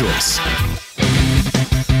right choice.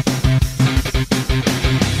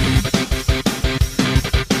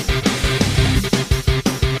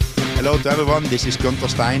 Hello to everyone, this is Gunther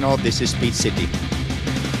Steiner, this is Speed City.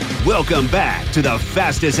 Welcome back to the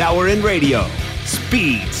fastest hour in radio,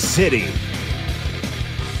 Speed City.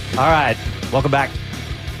 All right, welcome back.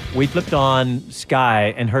 We flipped on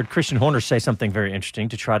Sky and heard Christian Horner say something very interesting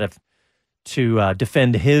to try to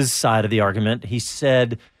defend his side of the argument. He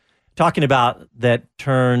said, talking about that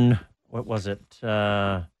turn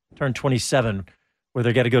 27, where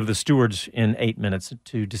they got to go to the stewards in 8 minutes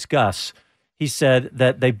to discuss. He said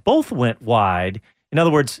that they both went wide. In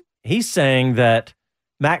other words, he's saying that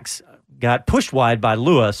Max got pushed wide by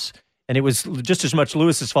Lewis, and it was just as much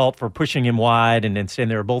Lewis's fault for pushing him wide and saying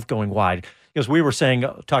they were both going wide. Because we were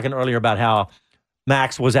talking earlier about how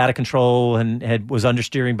Max was out of control and was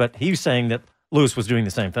understeering, but he was saying that Lewis was doing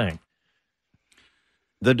the same thing.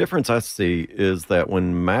 The difference I see is that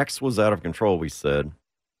when Max was out of control, we said,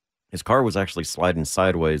 his car was actually sliding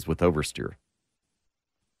sideways with oversteer.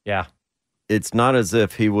 Yeah. It's not as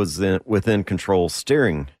if he was within control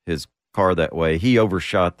steering his car that way. He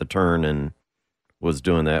overshot the turn and was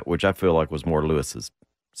doing that, which I feel like was more Lewis's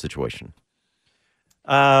situation.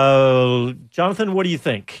 Jonathan, what do you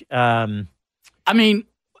think? I mean,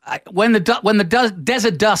 when the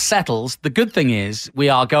desert dust settles, the good thing is we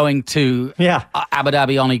are going to Abu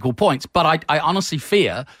Dhabi on equal points. But I honestly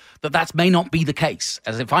fear that may not be the case.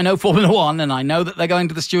 As if I know Formula One and I know that they're going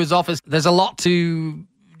to the steward's office, there's a lot to,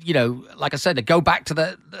 like I said, to go back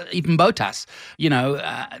to even Bottas.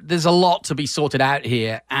 There's a lot to be sorted out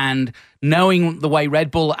here. And knowing the way Red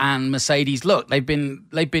Bull and Mercedes look, they've been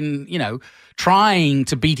trying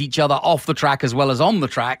to beat each other off the track as well as on the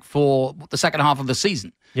track for the second half of the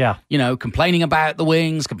season. Yeah. Complaining about the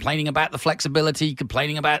wings, complaining about the flexibility,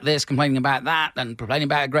 complaining about this, complaining about that, and complaining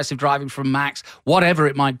about aggressive driving from Max, whatever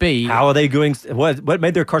it might be. How are they going? What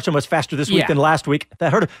made their car so much faster this week than last week?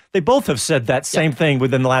 They both have said that same thing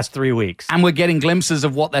within the last 3 weeks. And we're getting glimpses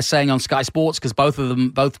of what they're saying on Sky Sports because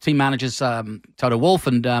both team managers, Toto Wolff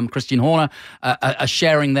and Christian Horner, are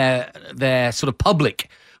sharing their sort of public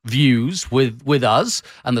views with us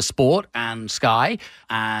and the sport and Sky.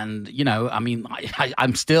 And,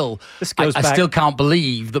 I'm still, I still can't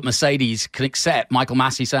believe that Mercedes can accept Michael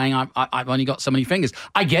Massey saying, I've only got so many fingers.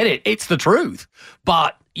 I get it. It's the truth.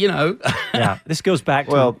 But, Yeah, this goes back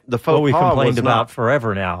to what we complained about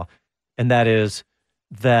forever now. And that is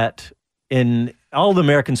that in all the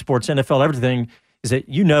American sports, NFL, everything, is that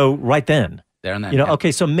right then. There and then.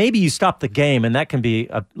 Okay, so maybe you stop the game, and that can be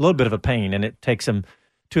a little bit of a pain, and it takes them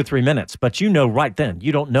 2 or 3 minutes. But right then.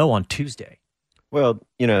 You don't know on Tuesday. Well,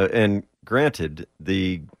 and granted,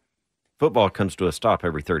 the football comes to a stop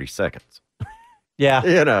every 30 seconds. Yeah.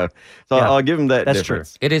 So I'll give them that That's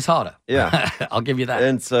difference. True. It is harder. Yeah. I'll give you that.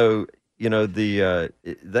 And so,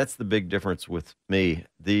 that's the big difference with me.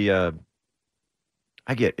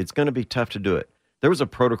 I get it's going to be tough to do it. There was a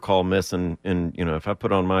protocol missing, and if I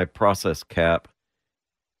put on my process cap,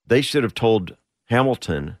 they should have told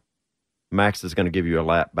Hamilton Max is going to give you a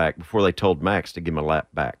lap back before they told Max to give him a lap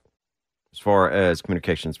back. As far as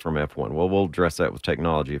communications from F1, well, we'll address that with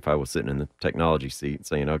technology. If I was sitting in the technology seat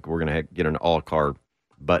saying, we're going to get an all-car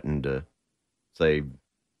button to say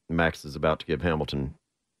Max is about to give Hamilton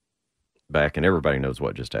back, and everybody knows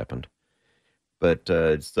what just happened. But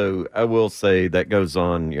so I will say that goes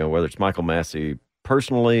on, whether it's Michael Massey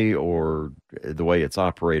personally or the way it's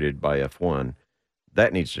operated by F1,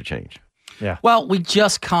 that needs to change. Yeah. Well, we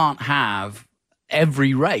just can't have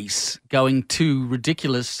every race going to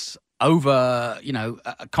ridiculous over,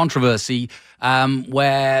 controversy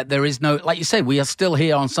where there is no, like you said, we are still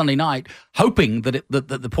here on Sunday night hoping that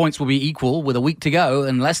the points will be equal with a week to go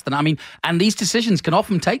and less than, and these decisions can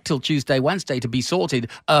often take till Tuesday, Wednesday to be sorted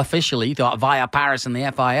officially via Paris and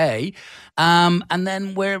the FIA. And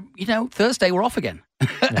then Thursday we're off again.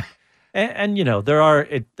 And there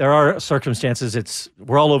are circumstances.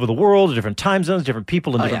 We're all over the world, different time zones, different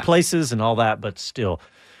people in different places, and all that. But still,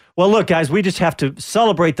 well, look, guys, we just have to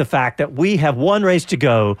celebrate the fact that we have one race to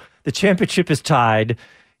go. The championship is tied,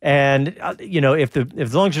 and if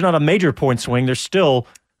as long as you're not a major point swing, there's still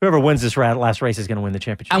whoever wins this last race is going to win the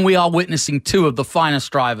championship. And we are witnessing two of the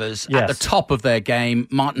finest drivers at the top of their game.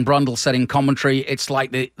 Martin Brundle said in commentary, it's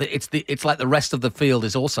like the rest of the field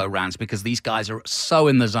is also Rans because these guys are so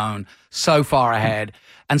in the zone, so far ahead.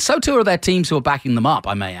 And so too are their teams who are backing them up,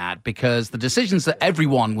 I may add, because the decisions that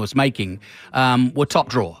everyone was making were top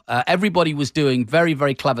draw. Everybody was doing very,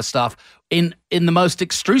 very clever stuff in the most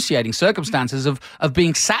excruciating circumstances of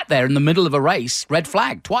being sat there in the middle of a race, red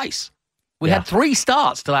flag twice. We had 3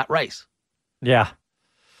 starts to that race. Yeah.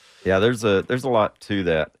 Yeah, there's a lot to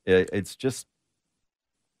that. It's just,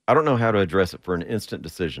 I don't know how to address it for an instant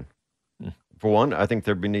decision. For one, I think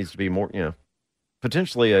there needs to be more,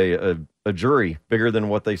 potentially a jury bigger than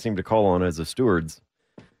what they seem to call on as the stewards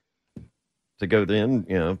to go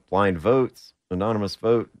then, blind votes, anonymous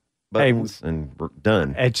vote buttons, and we're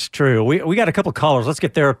done. It's true. We got a couple callers. Let's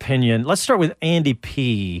get their opinion. Let's start with Andy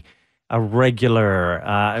P., a regular.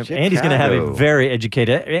 Andy's going to have a very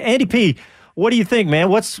educated. Andy P., what do you think, man?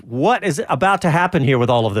 What is about to happen here with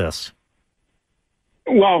all of this?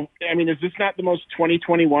 Well, is this not the most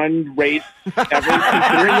 2021 race ever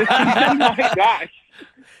considering this season? My gosh.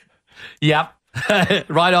 Yep.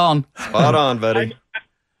 Right on. Spot on, buddy.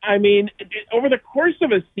 Over the course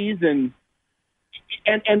of a season,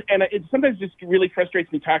 and it sometimes just really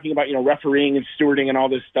frustrates me talking about, refereeing and stewarding and all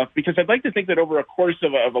this stuff, because I'd like to think that over a course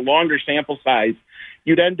of a longer sample size,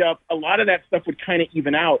 you'd end up, a lot of that stuff would kind of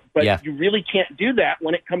even out. But you really can't do that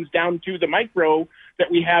when it comes down to the micro that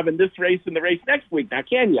we have in this race and the race next week. Now,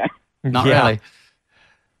 can you? Not really.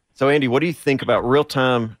 So, Andy, what do you think about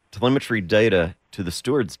real-time telemetry data to the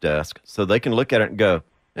steward's desk so they can look at it and go,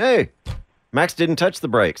 hey, Max didn't touch the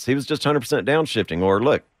brakes. He was just 100% downshifting. Or,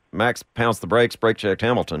 look, Max pounced the brakes, brake-checked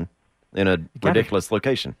Hamilton in a ridiculous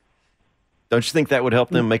location. Don't you think that would help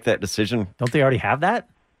them make that decision? Don't they already have that?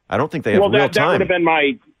 I don't think they have real time. That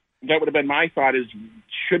would have been my thought is,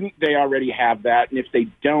 shouldn't they already have that? And if they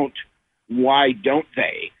don't, why don't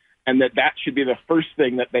they? And that should be the first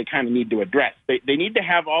thing that they kind of need to address. They need to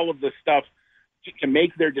have all of this stuff to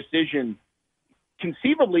make their decision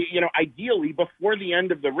conceivably, ideally before the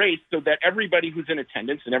end of the race, so that everybody who's in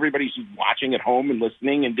attendance and everybody who's watching at home and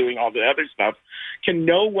listening and doing all the other stuff can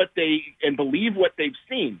know and believe what they've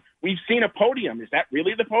seen. we've seen a podium. Is that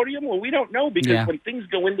really the podium? Well, we don't know, because when things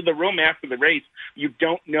go into the room after the race, you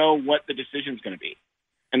don't know what the decision's going to be.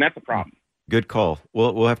 And that's a problem. Good call.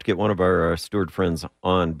 We'll have to get one of our steward friends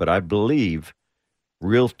on, but I believe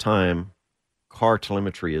real-time car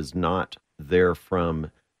telemetry is not there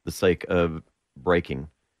from the sake of braking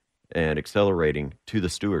and accelerating to the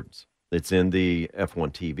stewards. It's in the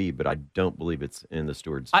F1 TV, but I don't believe it's in the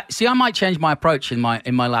stewards. I might change my approach in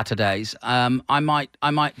my latter days. I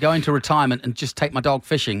might go into retirement and just take my dog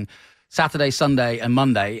fishing Saturday, Sunday, and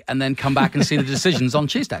Monday, and then come back and see the decisions on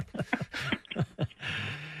Tuesday.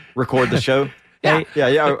 Record the show? Yeah.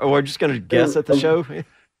 We're just going to guess at the show.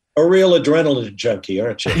 A real adrenaline junkie,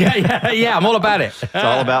 aren't you? Yeah, I'm all about it. It's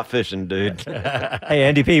all about fishing, dude. Hey,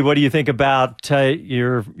 Andy P., what do you think about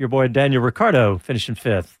your boy Daniel Ricciardo finishing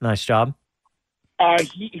 5th? Nice job.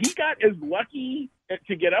 He got as lucky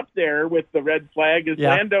to get up there with the red flag as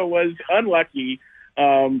Lando was unlucky,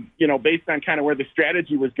 based on kind of where the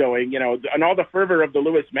strategy was going, and all the fervor of the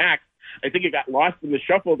Lewis Max. I think it got lost in the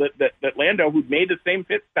shuffle that Lando, who'd made the same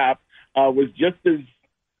pit stop, was just as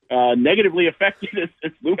negatively affected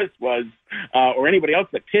as Lewis was, or anybody else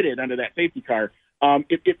that pitted under that safety car.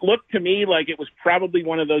 It looked to me like it was probably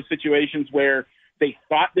one of those situations where they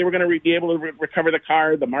thought they were going to be able to recover the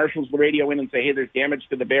car. The marshals will radio in and say, hey, there's damage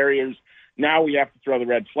to the barriers. Now we have to throw the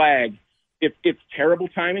red flag. It's terrible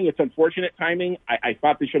timing. It's unfortunate timing. I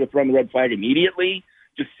thought they should have thrown the red flag immediately,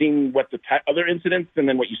 just seeing what the other incidents and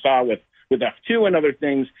then what you saw with F2 and other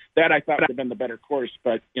things. That I thought would have been the better course,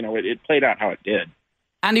 but, it played out how it did.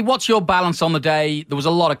 Andy, what's your balance on the day? There was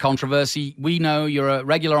a lot of controversy. We know you're a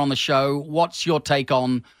regular on the show. What's your take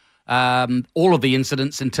on all of the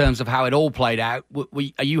incidents in terms of how it all played out?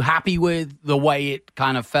 Are you happy with the way it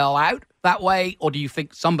kind of fell out that way, or do you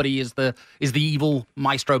think somebody is the evil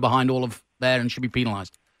maestro behind all of that and should be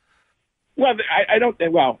penalized? Well, I don't.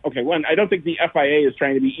 Well, okay. One, I don't think the FIA is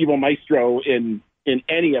trying to be evil maestro in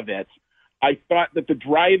any of it. I thought that the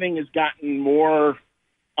driving has gotten more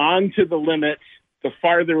onto the limit the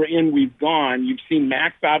farther in we've gone. You've seen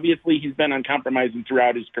Max, obviously, he's been uncompromising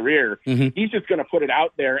throughout his career. Mm-hmm. He's just going to put it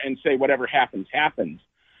out there and say whatever happens, happens.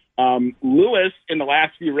 Lewis, in the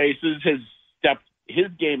last few races, has stepped his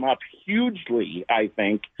game up hugely, I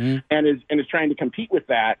think, and is trying to compete with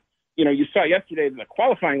that. You saw yesterday that the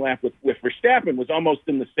qualifying lap with Verstappen was almost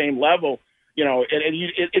in the same level,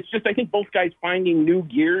 it's just, I think, both guys finding new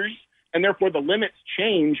gears, and therefore the limits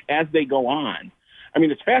change as they go on. I mean,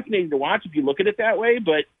 it's fascinating to watch if you look at it that way,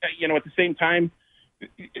 but, at the same time,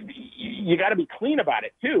 you got to be clean about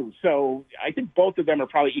it, too. So I think both of them are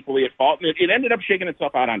probably equally at fault. And it ended up shaking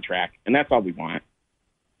itself out on track, and that's all we want.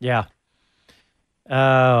 Yeah.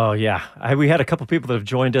 Oh, yeah. We had a couple people that have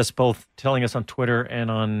joined us, both telling us on Twitter and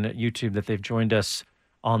on YouTube that they've joined us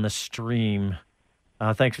on the stream.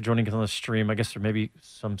 Thanks for joining us on the stream. I guess there may be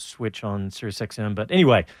some switch on SiriusXM. But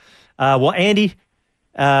anyway, Andy,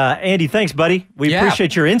 thanks, buddy. We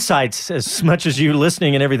appreciate your insights as much as you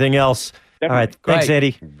listening and everything else. Definitely. All right. Thanks,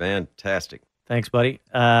 Andy. Fantastic. Thanks, buddy.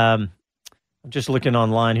 I'm just looking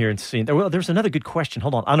online here and seeing. Well, there's another good question.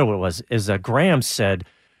 Hold on. I know what it was. Graham said,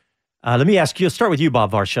 let me ask you, let's start with you,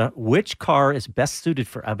 Bob Varsha. Which car is best suited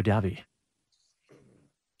for Abu Dhabi?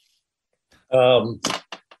 I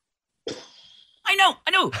know.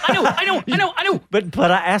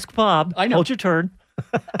 But I asked Bob. I know. Hold your turn.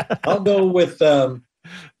 I'll go with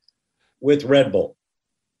Red Bull.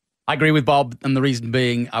 I agree with Bob, and the reason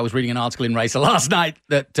being, I was reading an article in Racer last night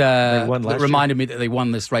that reminded me that they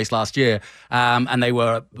won this race last year, and they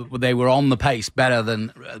were on the pace better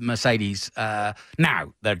than Mercedes.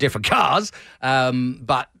 Now they're different cars,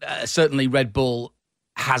 but certainly Red Bull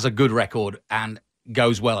has a good record and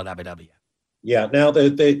goes well at Abu Dhabi. Yeah. Now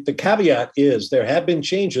the caveat is there have been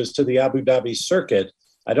changes to the Abu Dhabi circuit.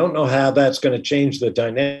 I don't know how that's going to change the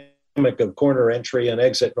dynamic of corner entry and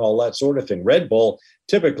exit and all that sort of thing. Red Bull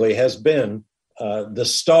typically has been the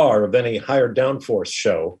star of any higher downforce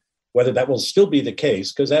show. Whether that will still be the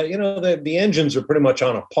case, because the engines are pretty much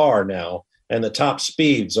on a par now, and the top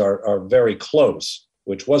speeds are very close,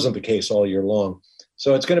 which wasn't the case all year long.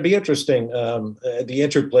 So it's going to be interesting, the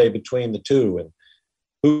interplay between the two and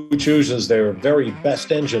who chooses their very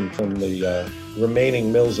best engine from the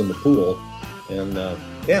remaining mills in the pool. And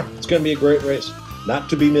it's going to be a great race.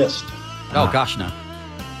 Not to be missed. Oh, gosh, no.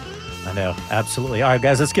 I know. Absolutely. All right,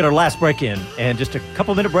 guys, let's get our last break in. And just a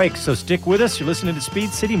couple-minute break, so stick with us. You're listening to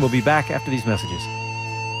Speed City, and we'll be back after these messages.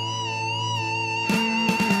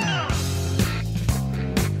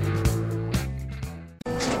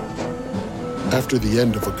 After the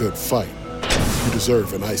end of a good fight, you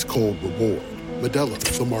deserve an ice-cold reward. Modelo,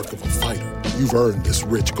 the mark of a fighter. You've earned this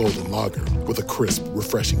rich golden lager with a crisp,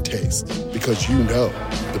 refreshing taste. Because you know,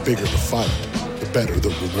 the bigger the fight, the better the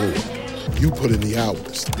reward. You put in the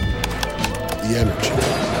hours, the energy,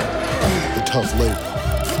 the tough labor.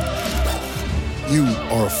 You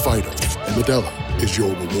are a fighter, and Modelo is your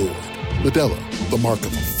reward. Modelo, the mark of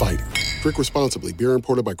a fighter. Drink responsibly. Beer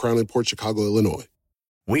imported by Crown Imports, Chicago, Illinois.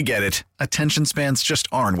 We get it. Attention spans just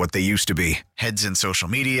aren't what they used to be. Heads in social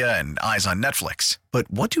media and eyes on Netflix.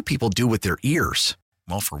 But what do people do with their ears?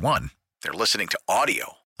 Well, for one, they're listening to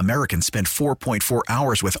audio. Americans spend 4.4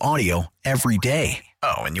 hours with audio every day.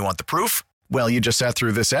 Oh, and you want the proof? Well, you just sat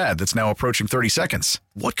through this ad that's now approaching 30 seconds.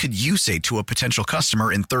 What could you say to a potential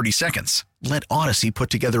customer in 30 seconds? Let Odyssey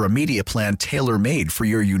put together a media plan tailor-made for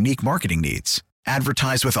your unique marketing needs.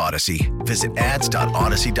 Advertise with Odyssey. Visit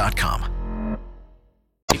ads.odyssey.com.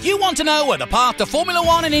 If you want to know where the path to Formula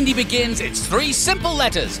One and Indy begins, it's 3 simple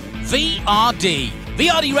letters. VRD.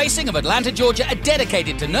 VRD Racing of Atlanta, Georgia are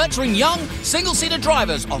dedicated to nurturing young, single-seater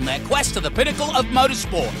drivers on their quest to the pinnacle of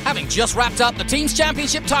motorsport. Having just wrapped up the team's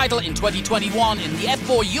championship title in 2021 in the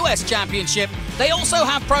F4 US Championship, they also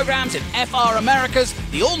have programs in FR Americas,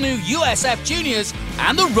 the all-new USF Juniors,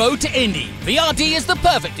 and the Road to Indy. VRD is the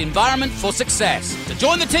perfect environment for success. To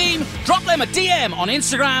join the team, drop them a DM on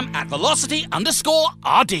Instagram at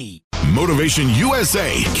velocity_RD. Motivation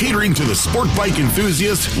USA, catering to the sport bike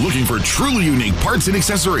enthusiast looking for truly unique parts and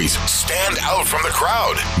accessories. Stand out from the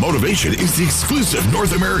crowd. Motivation is the exclusive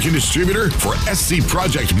North American distributor for SC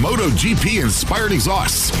Project MotoGP inspired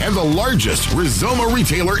exhausts and the largest Rizoma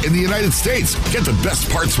retailer in the United States. Get the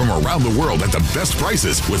best parts from around the world at the best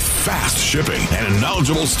prices with fast shipping and a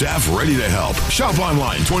knowledgeable staff ready to help. Shop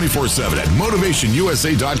online 24/7 at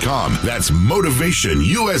motivationusa.com. That's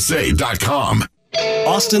motivationusa.com.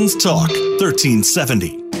 Austin's Talk,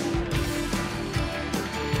 1370.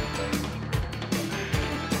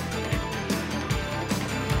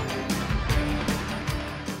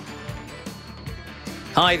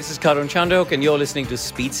 Hi, this is Karan Chandok, and you're listening to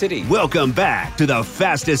Speed City. Welcome back to the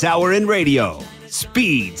fastest hour in radio,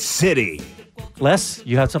 Speed City. Les,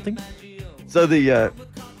 you have something? So the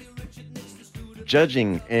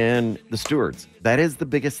judging and the stewards, that is the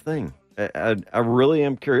biggest thing. I really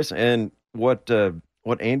am curious, and what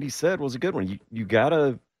Andy said was a good one. You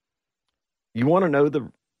want to know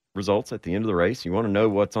the results at the end of the race. You want to know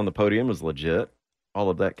what's on the podium is legit, all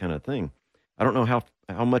of that kind of thing. I don't know how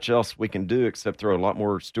much else we can do except throw a lot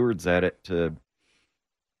more stewards at it to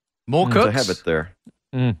have it there.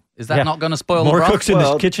 Is that not going to spoil more the broth? cooks in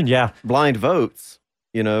the kitchen? Yeah, blind votes.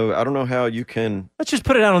 I don't know how you can. Let's just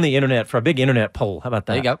put it out on the internet for a big internet poll. How about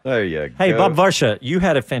that? There you go. There you go. Hey, Bob Varsha, you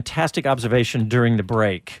had a fantastic observation during the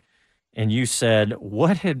break. And you said,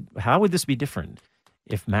 how would this be different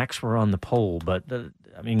if Max were on the pole? But,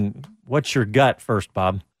 what's your gut first,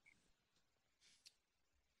 Bob?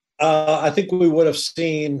 I think we would have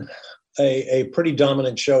seen a pretty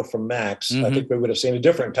dominant show from Max. I think we would have seen a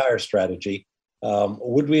different tire strategy.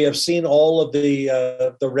 Would we have seen all of the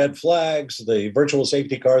red flags, the virtual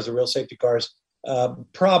safety cars, the real safety cars?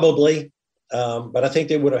 Probably. But I think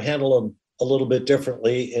they would have handled them a little bit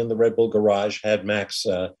differently in the Red Bull garage had Max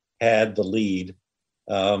had the lead.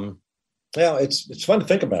 It's fun to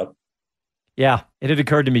think about. Yeah, it had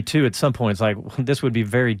occurred to me too at some point. It's like, this would be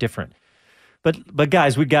very different. But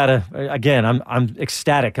guys, we gotta, again, I'm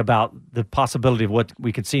ecstatic about the possibility of what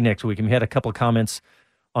we could see next week. And we had a couple of comments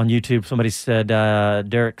on YouTube. Somebody said,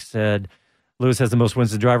 Derek said, Lewis has the most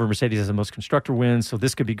wins as a driver, Mercedes has the most constructor wins, so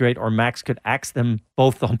this could be great. Or Max could axe them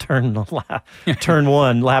both on turn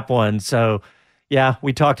one, lap one. So yeah,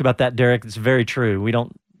 we talked about that, Derek. It's very true. We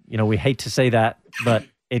don't, we hate to say that, but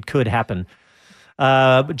it could happen.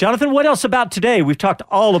 Jonathan, what else about today? We've talked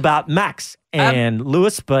all about Max and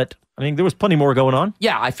Lewis, but there was plenty more going on.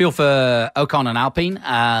 Yeah, I feel for Ocon and Alpine.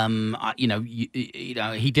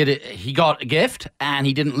 He did it. He got a gift, and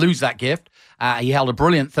he didn't lose that gift. He held a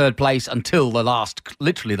brilliant third place until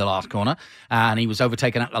literally the last corner, and he was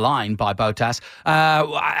overtaken at the line by Bottas.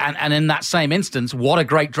 And in that same instance, what a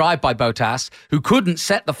great drive by Bottas, who couldn't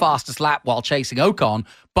set the fastest lap while chasing Ocon,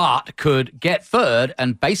 but could get third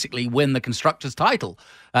and basically win the constructors' title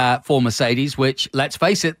for Mercedes, which, let's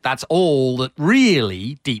face it, that's all that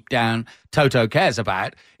really deep down Toto cares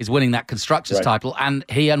about, is winning that constructors' title. And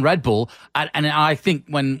he and Red Bull, and I think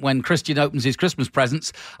when Christian opens his Christmas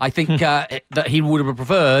presents, I think that he would have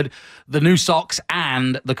preferred the new socks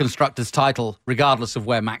and the constructors' title, regardless of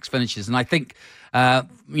where Max finishes. And I think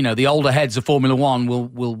the older heads of Formula One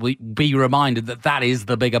will be reminded that is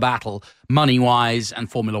the bigger battle, money-wise and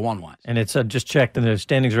Formula One-wise. And it's just checked, and the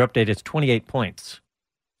standings are updated. It's 28 points.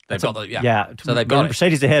 They've got the, So they've got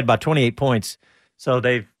Mercedes ahead by 28 points. So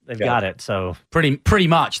they've got it. So pretty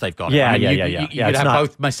much they've got it. Yeah, I mean, yeah. You could have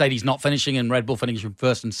both Mercedes not finishing and Red Bull finishing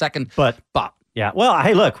first and second. But yeah. Well,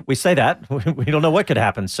 hey, look, we say that we don't know what could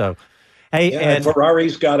happen. So hey, and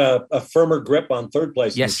Ferrari's got a firmer grip on third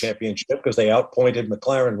place in the Yes. championship because they outpointed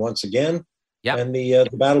McLaren once again. Yeah. And the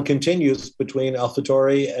battle continues between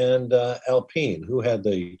AlphaTauri and Alpine. Who had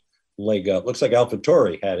the leg up? Looks like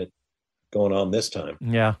AlphaTauri had it going on this time.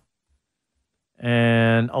 Yeah.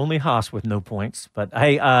 And only Haas with no points. But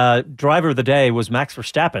hey, driver of the day was Max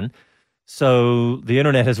Verstappen. So the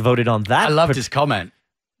internet has voted on that. I loved his comment.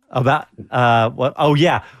 About what? Oh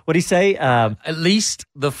yeah, what did he say? At least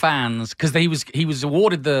the fans, because he was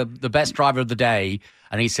awarded the best driver of the day,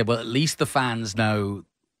 and he said, "Well, at least the fans know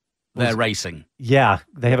they're racing." Yeah,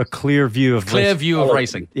 they have a clear view of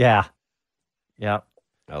racing. Yeah. I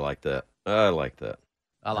like that. I like that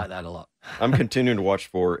a lot. I'm continuing to watch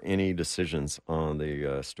for any decisions on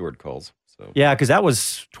the steward calls. So Yeah, because that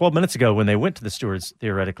was 12 minutes ago when they went to the stewards,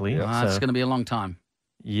 theoretically. It's going to be a long time.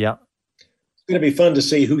 Yeah. It's going to be fun to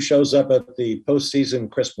see who shows up at the postseason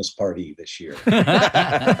Christmas party this year.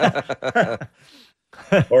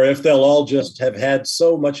 Or if they'll all just have had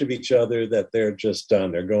so much of each other that they're just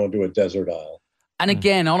done. They're going to a desert isle. And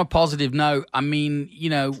again, on a positive note, I mean,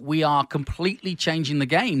 we are completely changing the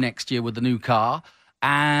game next year with the new car.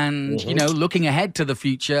 And, looking ahead to the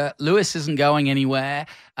future, Lewis isn't going anywhere,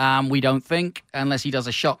 we don't think, unless he does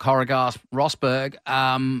a shock Horrigas Rosberg.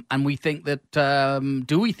 And we think that,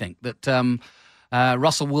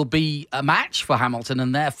 Russell will be a match for Hamilton,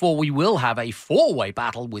 and therefore we will have a four-way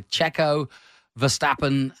battle with Checo,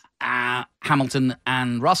 Verstappen, Hamilton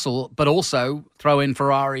and Russell, but also throw in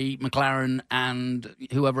Ferrari, McLaren, and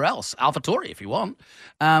whoever else, AlphaTauri if you want.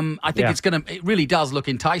 I think it really does look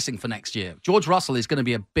enticing for next year. George Russell is going to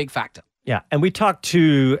be a big factor. Yeah, and we talked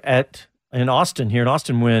in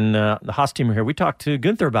Austin when the Haas team were here, we talked to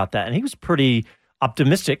Gunther about that, and he was pretty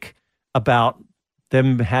optimistic about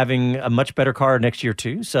them having a much better car next year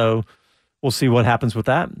too. So we'll see what happens with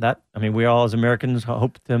that. We all as Americans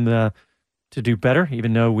hope them to do better,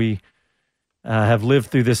 even though we have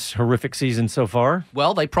lived through this horrific season so far.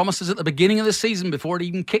 Well, they promised us at the beginning of the season, before it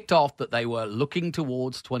even kicked off, that they were looking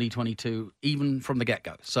towards 2022, even from the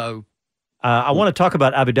get-go. So I want to talk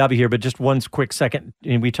about Abu Dhabi here, but just one quick second.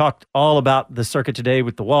 We talked all about the circuit today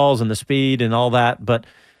with the walls and the speed and all that, but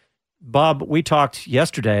Bob, we talked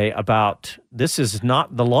yesterday about this is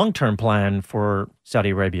not the long-term plan for Saudi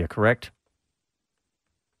Arabia, correct?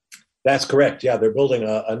 That's correct. Yeah, they're building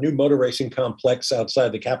a new motor racing complex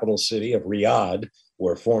outside the capital city of Riyadh,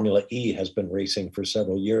 where Formula E has been racing for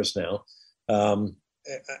several years now.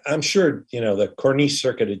 I'm sure, the Corniche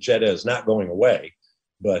circuit at Jeddah is not going away,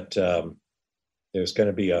 but there's going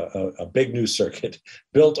to be a big new circuit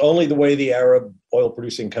built only the way the Arab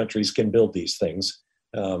oil-producing countries can build these things.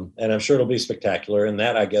 And I'm sure it'll be spectacular. And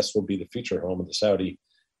that, I guess, will be the future home of the Saudi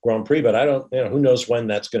Grand Prix. But I don't, who knows when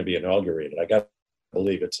that's going to be inaugurated. I got to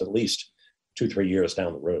believe it's at least 2-3 years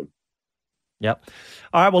down the road. Yep.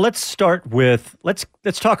 All right. Well, let's start with let's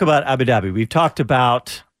talk about Abu Dhabi. We've talked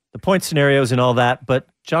about the point scenarios and all that, but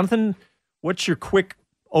Jonathan, what's your quick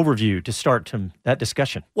overview to start that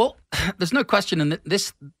discussion? Well, there's no question, and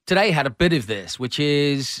this today had a bit of this, which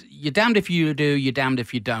is you're damned if you do, you're damned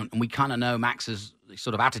if you don't, and we kind of know Max's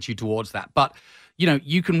sort of attitude towards that. But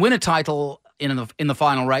you can win a title in the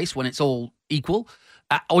final race when it's all equal.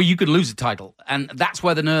 Or you could lose a title, and that's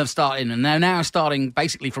where the nerves start in. And they're now starting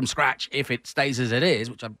basically from scratch if it stays as it is,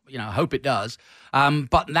 which I hope it does.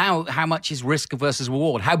 But now, how much is risk versus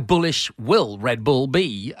reward? How bullish will Red Bull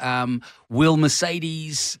be? Will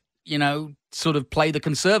Mercedes, sort of play the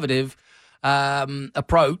conservative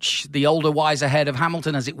approach, the older, wiser head of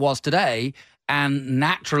Hamilton as it was today, and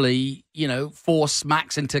naturally, force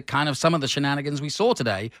Max into kind of some of the shenanigans we saw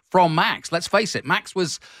today from Max. Let's face it, Max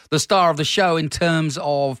was the star of the show in terms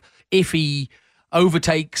of if he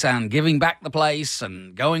overtakes and giving back the place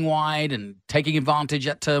and going wide and taking advantage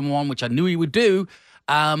at turn one, which I knew he would do.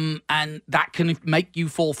 And that can make you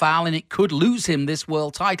fall foul, and it could lose him this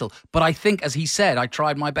world title. But I think, as he said, I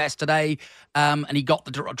tried my best today, and he got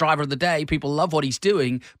the driver of the day. People love what he's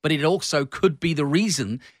doing, but it also could be the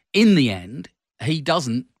reason, in the end, he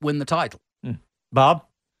doesn't win the title. Bob?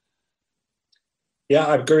 Yeah,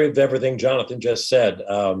 I agree with everything Jonathan just said.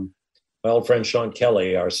 My old friend Sean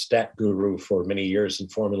Kelly, our stat guru for many years in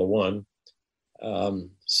Formula One,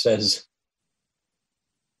 says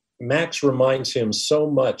Max reminds him so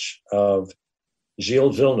much of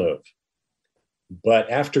Gilles Villeneuve. But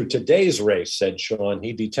after today's race, said Sean,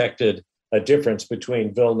 he detected a difference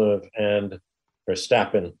between Villeneuve and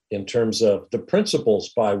Verstappen in terms of the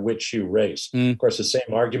principles by which you race. Of course, the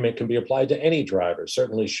same argument can be applied to any driver.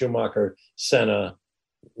 Certainly Schumacher, Senna,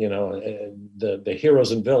 the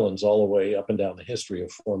heroes and villains all the way up and down the history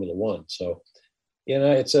of Formula One. So,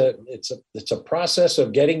 it's a process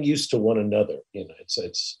of getting used to one another.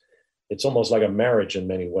 It's almost like a marriage in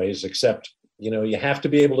many ways, except, you have to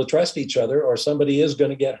be able to trust each other or somebody is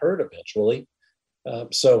going to get hurt eventually.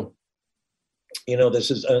 So,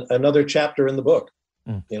 this is another chapter in the book,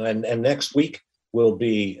 and next week will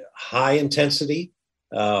be high intensity.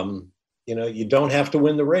 You don't have to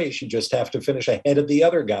win the race. You just have to finish ahead of the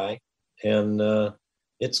other guy. And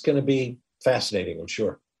it's going to be fascinating, I'm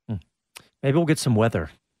sure. Maybe we'll get some weather.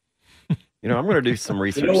 I'm going to do some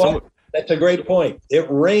research. You know what? That's a great point. It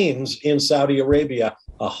rains in Saudi Arabia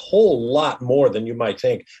a whole lot more than you might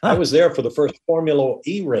think. I was there for the first Formula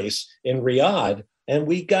E race in Riyadh, and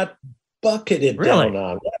we got bucketed down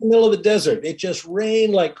on in the middle of the desert. It just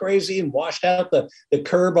rained like crazy and washed out the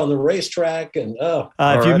curb on the racetrack. And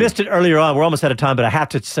if you missed it earlier on, we're almost out of time, but I have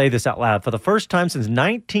to say this out loud. For the first time since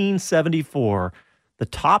 1974, the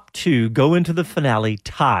top two go into the finale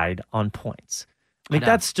tied on points. I mean,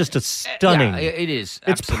 that's just a stunning. Yeah, it is.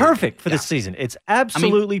 It's perfect for this season. It's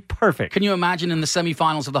absolutely perfect. Can you imagine in the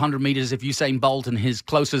semifinals of the 100 meters if Usain Bolt and his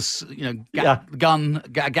closest,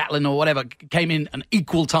 Gatlin or whatever, came in at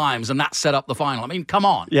equal times and that set up the final? I mean, come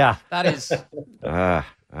on. Yeah. That is.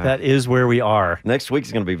 That is where we are. Next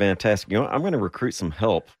week's going to be fantastic. I'm going to recruit some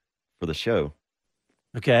help for the show.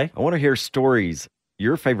 Okay. I want to hear stories,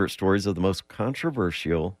 your favorite stories of the most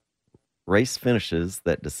controversial race finishes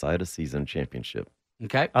that decide a season championship.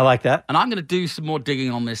 Okay. I like that. And I'm going to do some more digging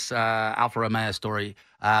on this Alfa Romeo story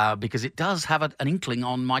because it does have an inkling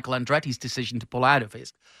on Michael Andretti's decision to pull out of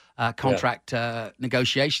his contract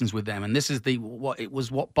negotiations with them. And this is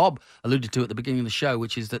what Bob alluded to at the beginning of the show,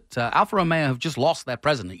 which is that Alfa Romeo have just lost their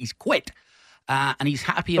president. He's quit. And he's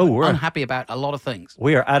unhappy about a lot of things.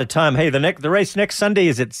 We are out of time. Hey, the race next Sunday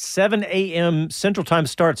is at 7 a.m. Central Time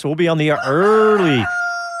start, so we'll be on the air early,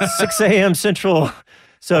 6 a.m. Central.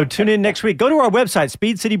 So tune in next week. Go to our website,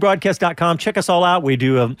 speedcitybroadcast.com. Check us all out. We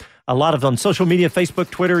do a lot of on social media,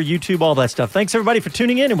 Facebook, Twitter, YouTube, all that stuff. Thanks, everybody, for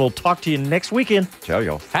tuning in, and we'll talk to you next weekend. Ciao,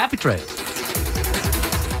 y'all. Happy trails.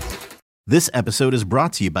 This episode is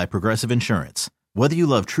brought to you by Progressive Insurance. Whether you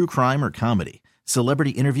love true crime or comedy,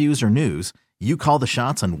 celebrity interviews or news, you call the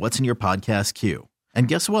shots on what's in your podcast queue. And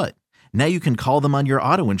guess what? Now you can call them on your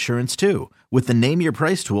auto insurance, too, with the Name Your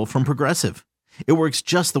Price tool from Progressive. It works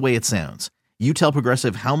just the way it sounds. You tell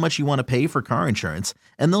Progressive how much you want to pay for car insurance,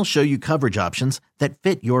 and they'll show you coverage options that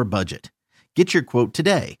fit your budget. Get your quote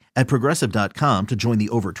today at Progressive.com to join the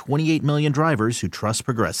over 28 million drivers who trust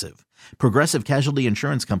Progressive. Progressive Casualty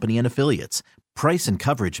Insurance Company and Affiliates. Price and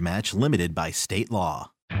coverage match limited by state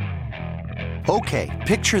law. Okay,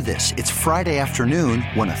 picture this. It's Friday afternoon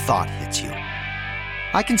when a thought hits you.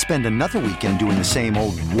 I can spend another weekend doing the same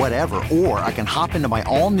old whatever, or I can hop into my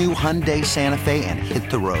all-new Hyundai Santa Fe and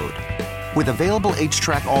hit the road. With available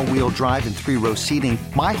H-Track all-wheel drive and 3-row seating,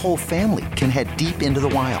 my whole family can head deep into the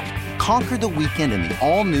wild. Conquer the weekend in the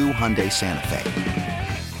all-new Hyundai Santa Fe.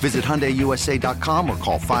 Visit HyundaiUSA.com or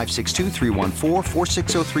call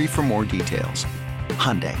 562-314-4603 for more details.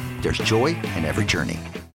 Hyundai, there's joy in every journey.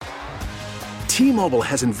 T-Mobile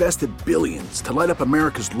has invested billions to light up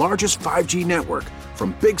America's largest 5G network,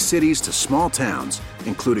 from big cities to small towns,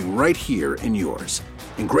 including right here in yours.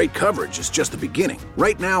 And great coverage is just the beginning.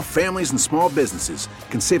 Right now, families and small businesses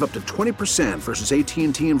can save up to 20% versus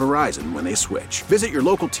AT&T and Verizon when they switch. Visit your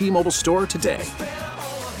local T-Mobile store today.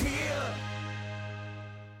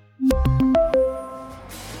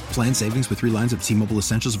 Plan savings with 3 lines of T-Mobile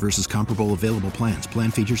Essentials versus comparable available plans.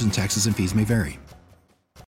 Plan features and taxes and fees may vary.